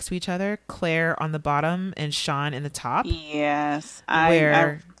Sean next to each other. Claire on the bottom and Sean in the top. Yes,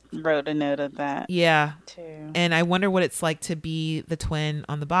 I wrote a note of that. Yeah, too. And I wonder what it's like to be the twin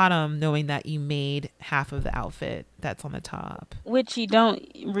on the bottom, knowing that you made half of the outfit that's on the top. Which you don't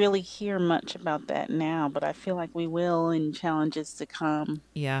really hear much about that now, but I feel like we will in challenges to come.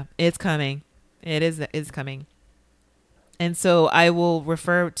 Yeah, it's coming. It's coming. And so I will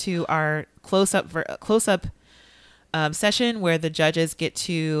refer to our close-up session where the judges get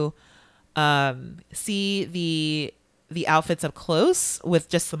to see the outfits up close with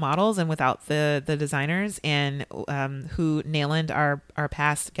just the models and without the designers, and who Nayland, our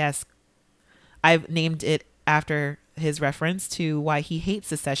past guest, I've named it after his reference to why he hates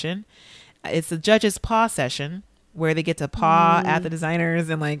the session. It's the judges' paw session, where they get to paw at the designers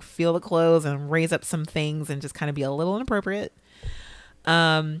and like feel the clothes and raise up some things and just kind of be a little inappropriate.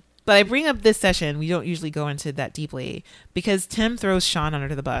 But I bring up this session, we don't usually go into that deeply, because Tim throws Sean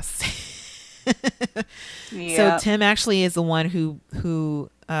under the bus. So Tim actually is the one who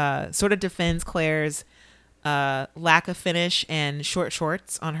sort of defends Claire's lack of finish and short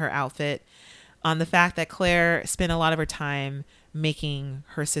shorts on her outfit, on the fact that Claire spent a lot of her time making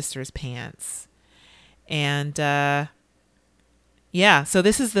her sister's pants. And so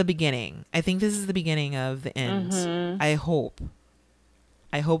this is the beginning. I think this is the beginning of the end. I hope.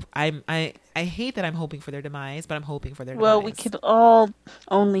 I hate that I'm hoping for their demise, but I'm hoping for their demise. Well, we could all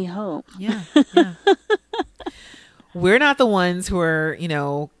only hope. Yeah. We're not the ones who are,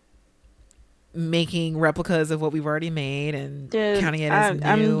 making replicas of what we've already made and counting it as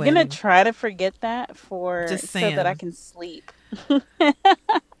new. I'm gonna try to forget that so that I can sleep.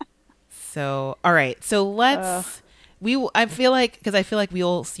 So, all right. So let's. I feel like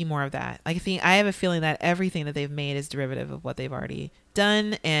we'll see more of that. I have a feeling that everything that they've made is derivative of what they've already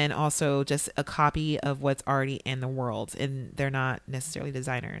done, and also just a copy of what's already in the world, and they're not necessarily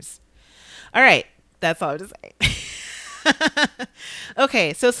designers. All right, that's all I have to say.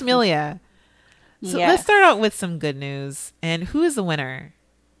 Okay, so Samilia. So let's start out with some good news. And who is the winner?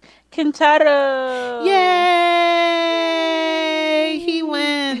 Kentaro. Yay! He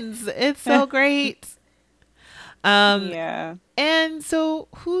wins. It's so great. Yeah. And so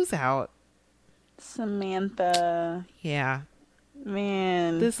who's out? Samantha. Yeah.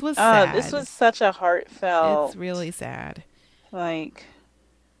 Man. This was sad. This was such a heartfelt. It's really sad. Like,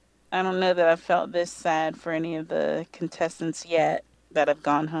 I don't know that I've felt this sad for any of the contestants yet that have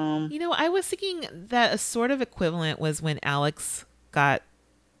gone home. I was thinking that a sort of equivalent was when Alex got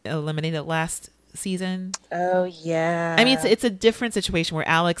eliminated last season. Oh yeah. I mean, it's a different situation where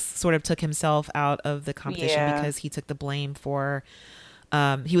Alex sort of took himself out of the competition Yeah. because he took the blame for.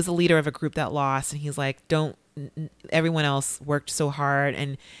 He was the leader of a group that lost, and he's like, "Don't." Everyone else worked so hard,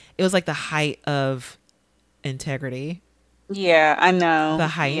 and it was like the height of integrity. Yeah, I know. The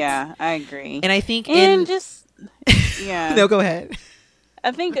height. Yeah, I agree. And I think And just yeah. no, go ahead.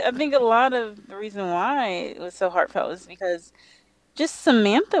 I think a lot of the reason why it was so heartfelt was because just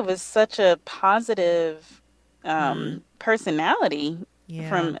Samantha was such a positive personality Yeah.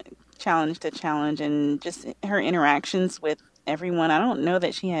 from challenge to challenge, and just her interactions with everyone. I don't know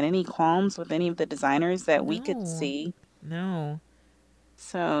that she had any qualms with any of the designers that we could No. see. No.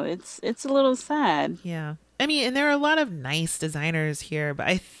 So it's a little sad. Yeah. I mean, and there are a lot of nice designers here,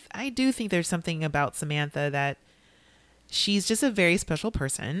 but I do think there's something about Samantha that she's just a very special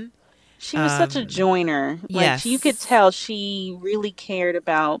person. She was such a joiner. Like yes. you could tell she really cared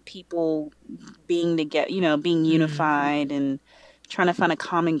about people being together, being unified and trying to find a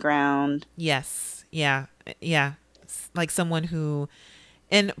common ground. Yes. Yeah. Yeah. Like someone who,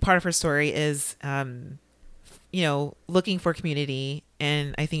 and part of her story is, looking for community.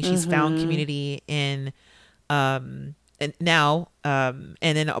 And I think she's found community in, and now, and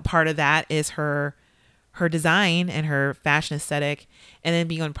then a part of that is her design and her fashion aesthetic, and then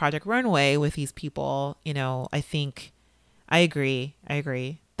being on Project Runway with these people. I think I agree.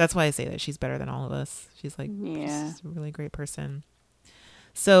 That's why I say that she's better than all of us. She's like, she's a really great person.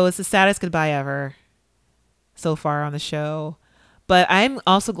 So it's the saddest goodbye ever so far on the show, but I'm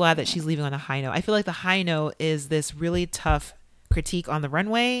also glad that she's leaving on a high note. I feel like the high note is this really tough critique on the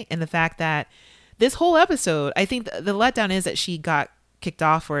runway, and the fact that this whole episode, I think the letdown is that she got kicked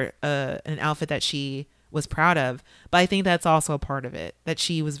off for an outfit that she was proud of, but I think that's also a part of it, that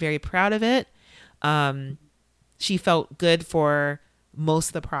she was very proud of it. She felt good for most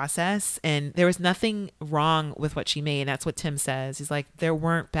of the process, and there was nothing wrong with what she made. And that's what Tim says. He's like, there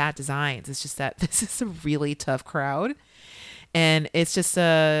weren't bad designs. It's just that this is a really tough crowd, and it's just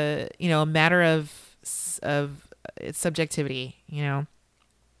a matter of it's subjectivity,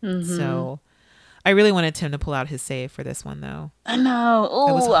 So I really wanted Tim to pull out his save for this one, though. I know. Ooh,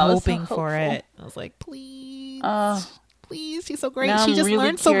 I was hoping so for hopeful. it. I was like, please, Uh, please, she's so great. now She I'm just really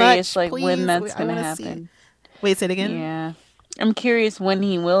learned so curious, much. like Please. when that's I gonna wanna see it. happen. Wait, say it again. Yeah, I'm curious when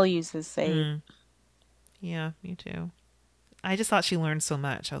he will use his save. Yeah, me too. I just thought she learned so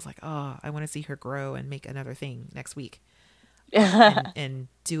much. I was like, oh, I want to see her grow and make another thing next week and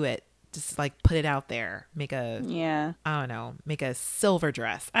do it. Just like put it out there. Make a, Yeah. I don't know, make a silver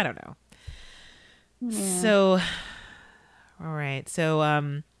dress. I don't know. Yeah. So, all right.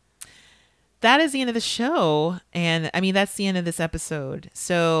 So, that is the end of the show. And I mean, that's the end of this episode.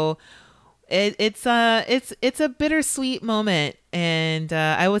 So it's a bittersweet moment. And,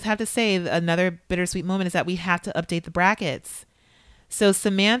 I would have to say another bittersweet moment is that we have to update the brackets. So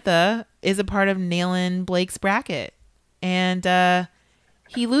Samantha is a part of Nayland Blake's bracket, and,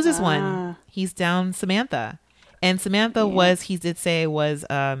 he loses one. He's down Samantha. And Samantha he did say was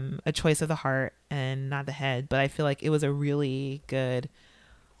a choice of the heart and not the head. But I feel like it was a really good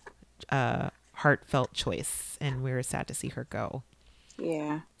heartfelt choice. And we were sad to see her go.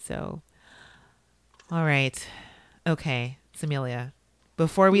 Yeah. So, all right. Okay, Samelia,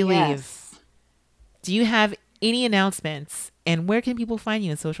 before we leave, do you have any announcements? And where can people find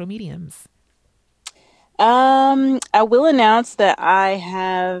you in social mediums? I will announce that I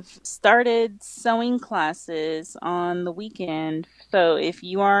have started sewing classes on the weekend. So if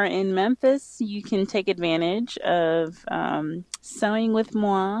you are in Memphis, you can take advantage of Sewing with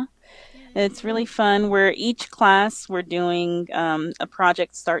Moi. It's really fun. Where each class we're doing a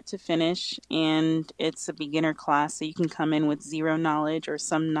project start to finish, and it's a beginner class. So you can come in with zero knowledge or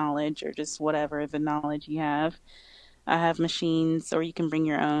some knowledge or just whatever the knowledge you have. I have machines, or you can bring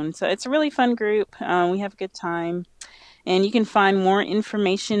your own. So it's a really fun group. We have a good time. And you can find more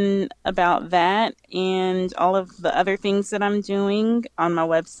information about that and all of the other things that I'm doing on my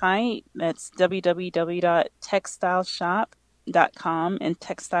website. That's www.texstyleshop.com. And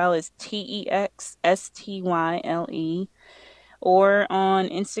textile is TEXSTYLE. Or on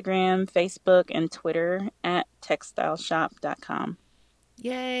Instagram, Facebook, and Twitter at texstyleshop.com.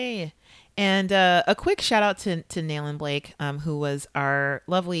 Yay. And a quick shout out to Nayland Blake, who was our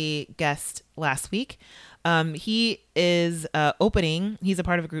lovely guest last week. He is opening. He's a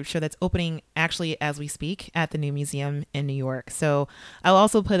part of a group show that's opening actually as we speak at the New Museum in New York. So I'll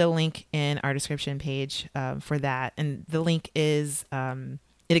also put a link in our description page for that. And the link is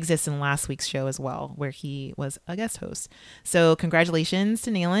it exists in last week's show as well, where he was a guest host. So congratulations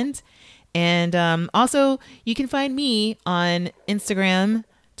to Nayland. And also you can find me on Instagram,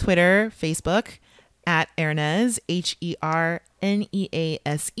 Twitter, Facebook at Hernease,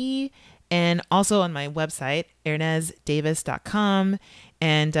 HERNEASE, and also on my website, herneasedavis.com.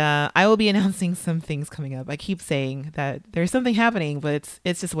 And I will be announcing some things coming up. I keep saying that there's something happening, but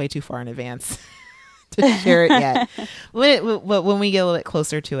it's just way too far in advance to share it yet. When we get a little bit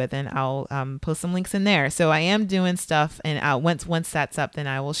closer to it, then I'll post some links in there. So I am doing stuff, and once that's up, then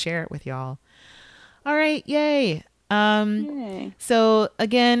I will share it with y'all. All right, yay. Yay. So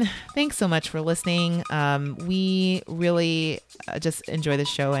again, thanks so much for listening. We really just enjoy the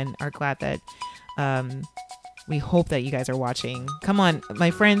show and are glad that we hope that you guys are watching. Come on,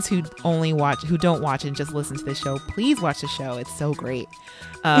 my friends who don't watch and just listen to the show, please watch the show. It's so great.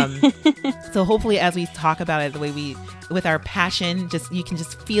 So hopefully as we talk about it the way with our passion, you can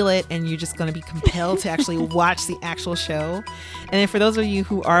just feel it, and you're just going to be compelled to actually watch the actual show. And then for those of you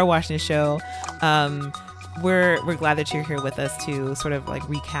who are watching the show, we're glad that you're here with us to sort of like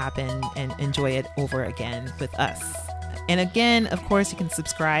recap and enjoy it over again with us. And again, of course, you can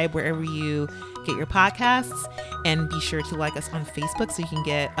subscribe wherever you get your podcasts, and be sure to like us on Facebook so you can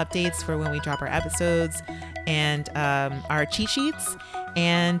get updates for when we drop our episodes and our cheat sheets.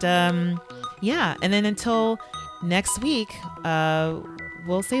 And and then until next week,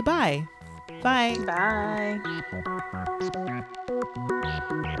 we'll say bye. Bye. Bye.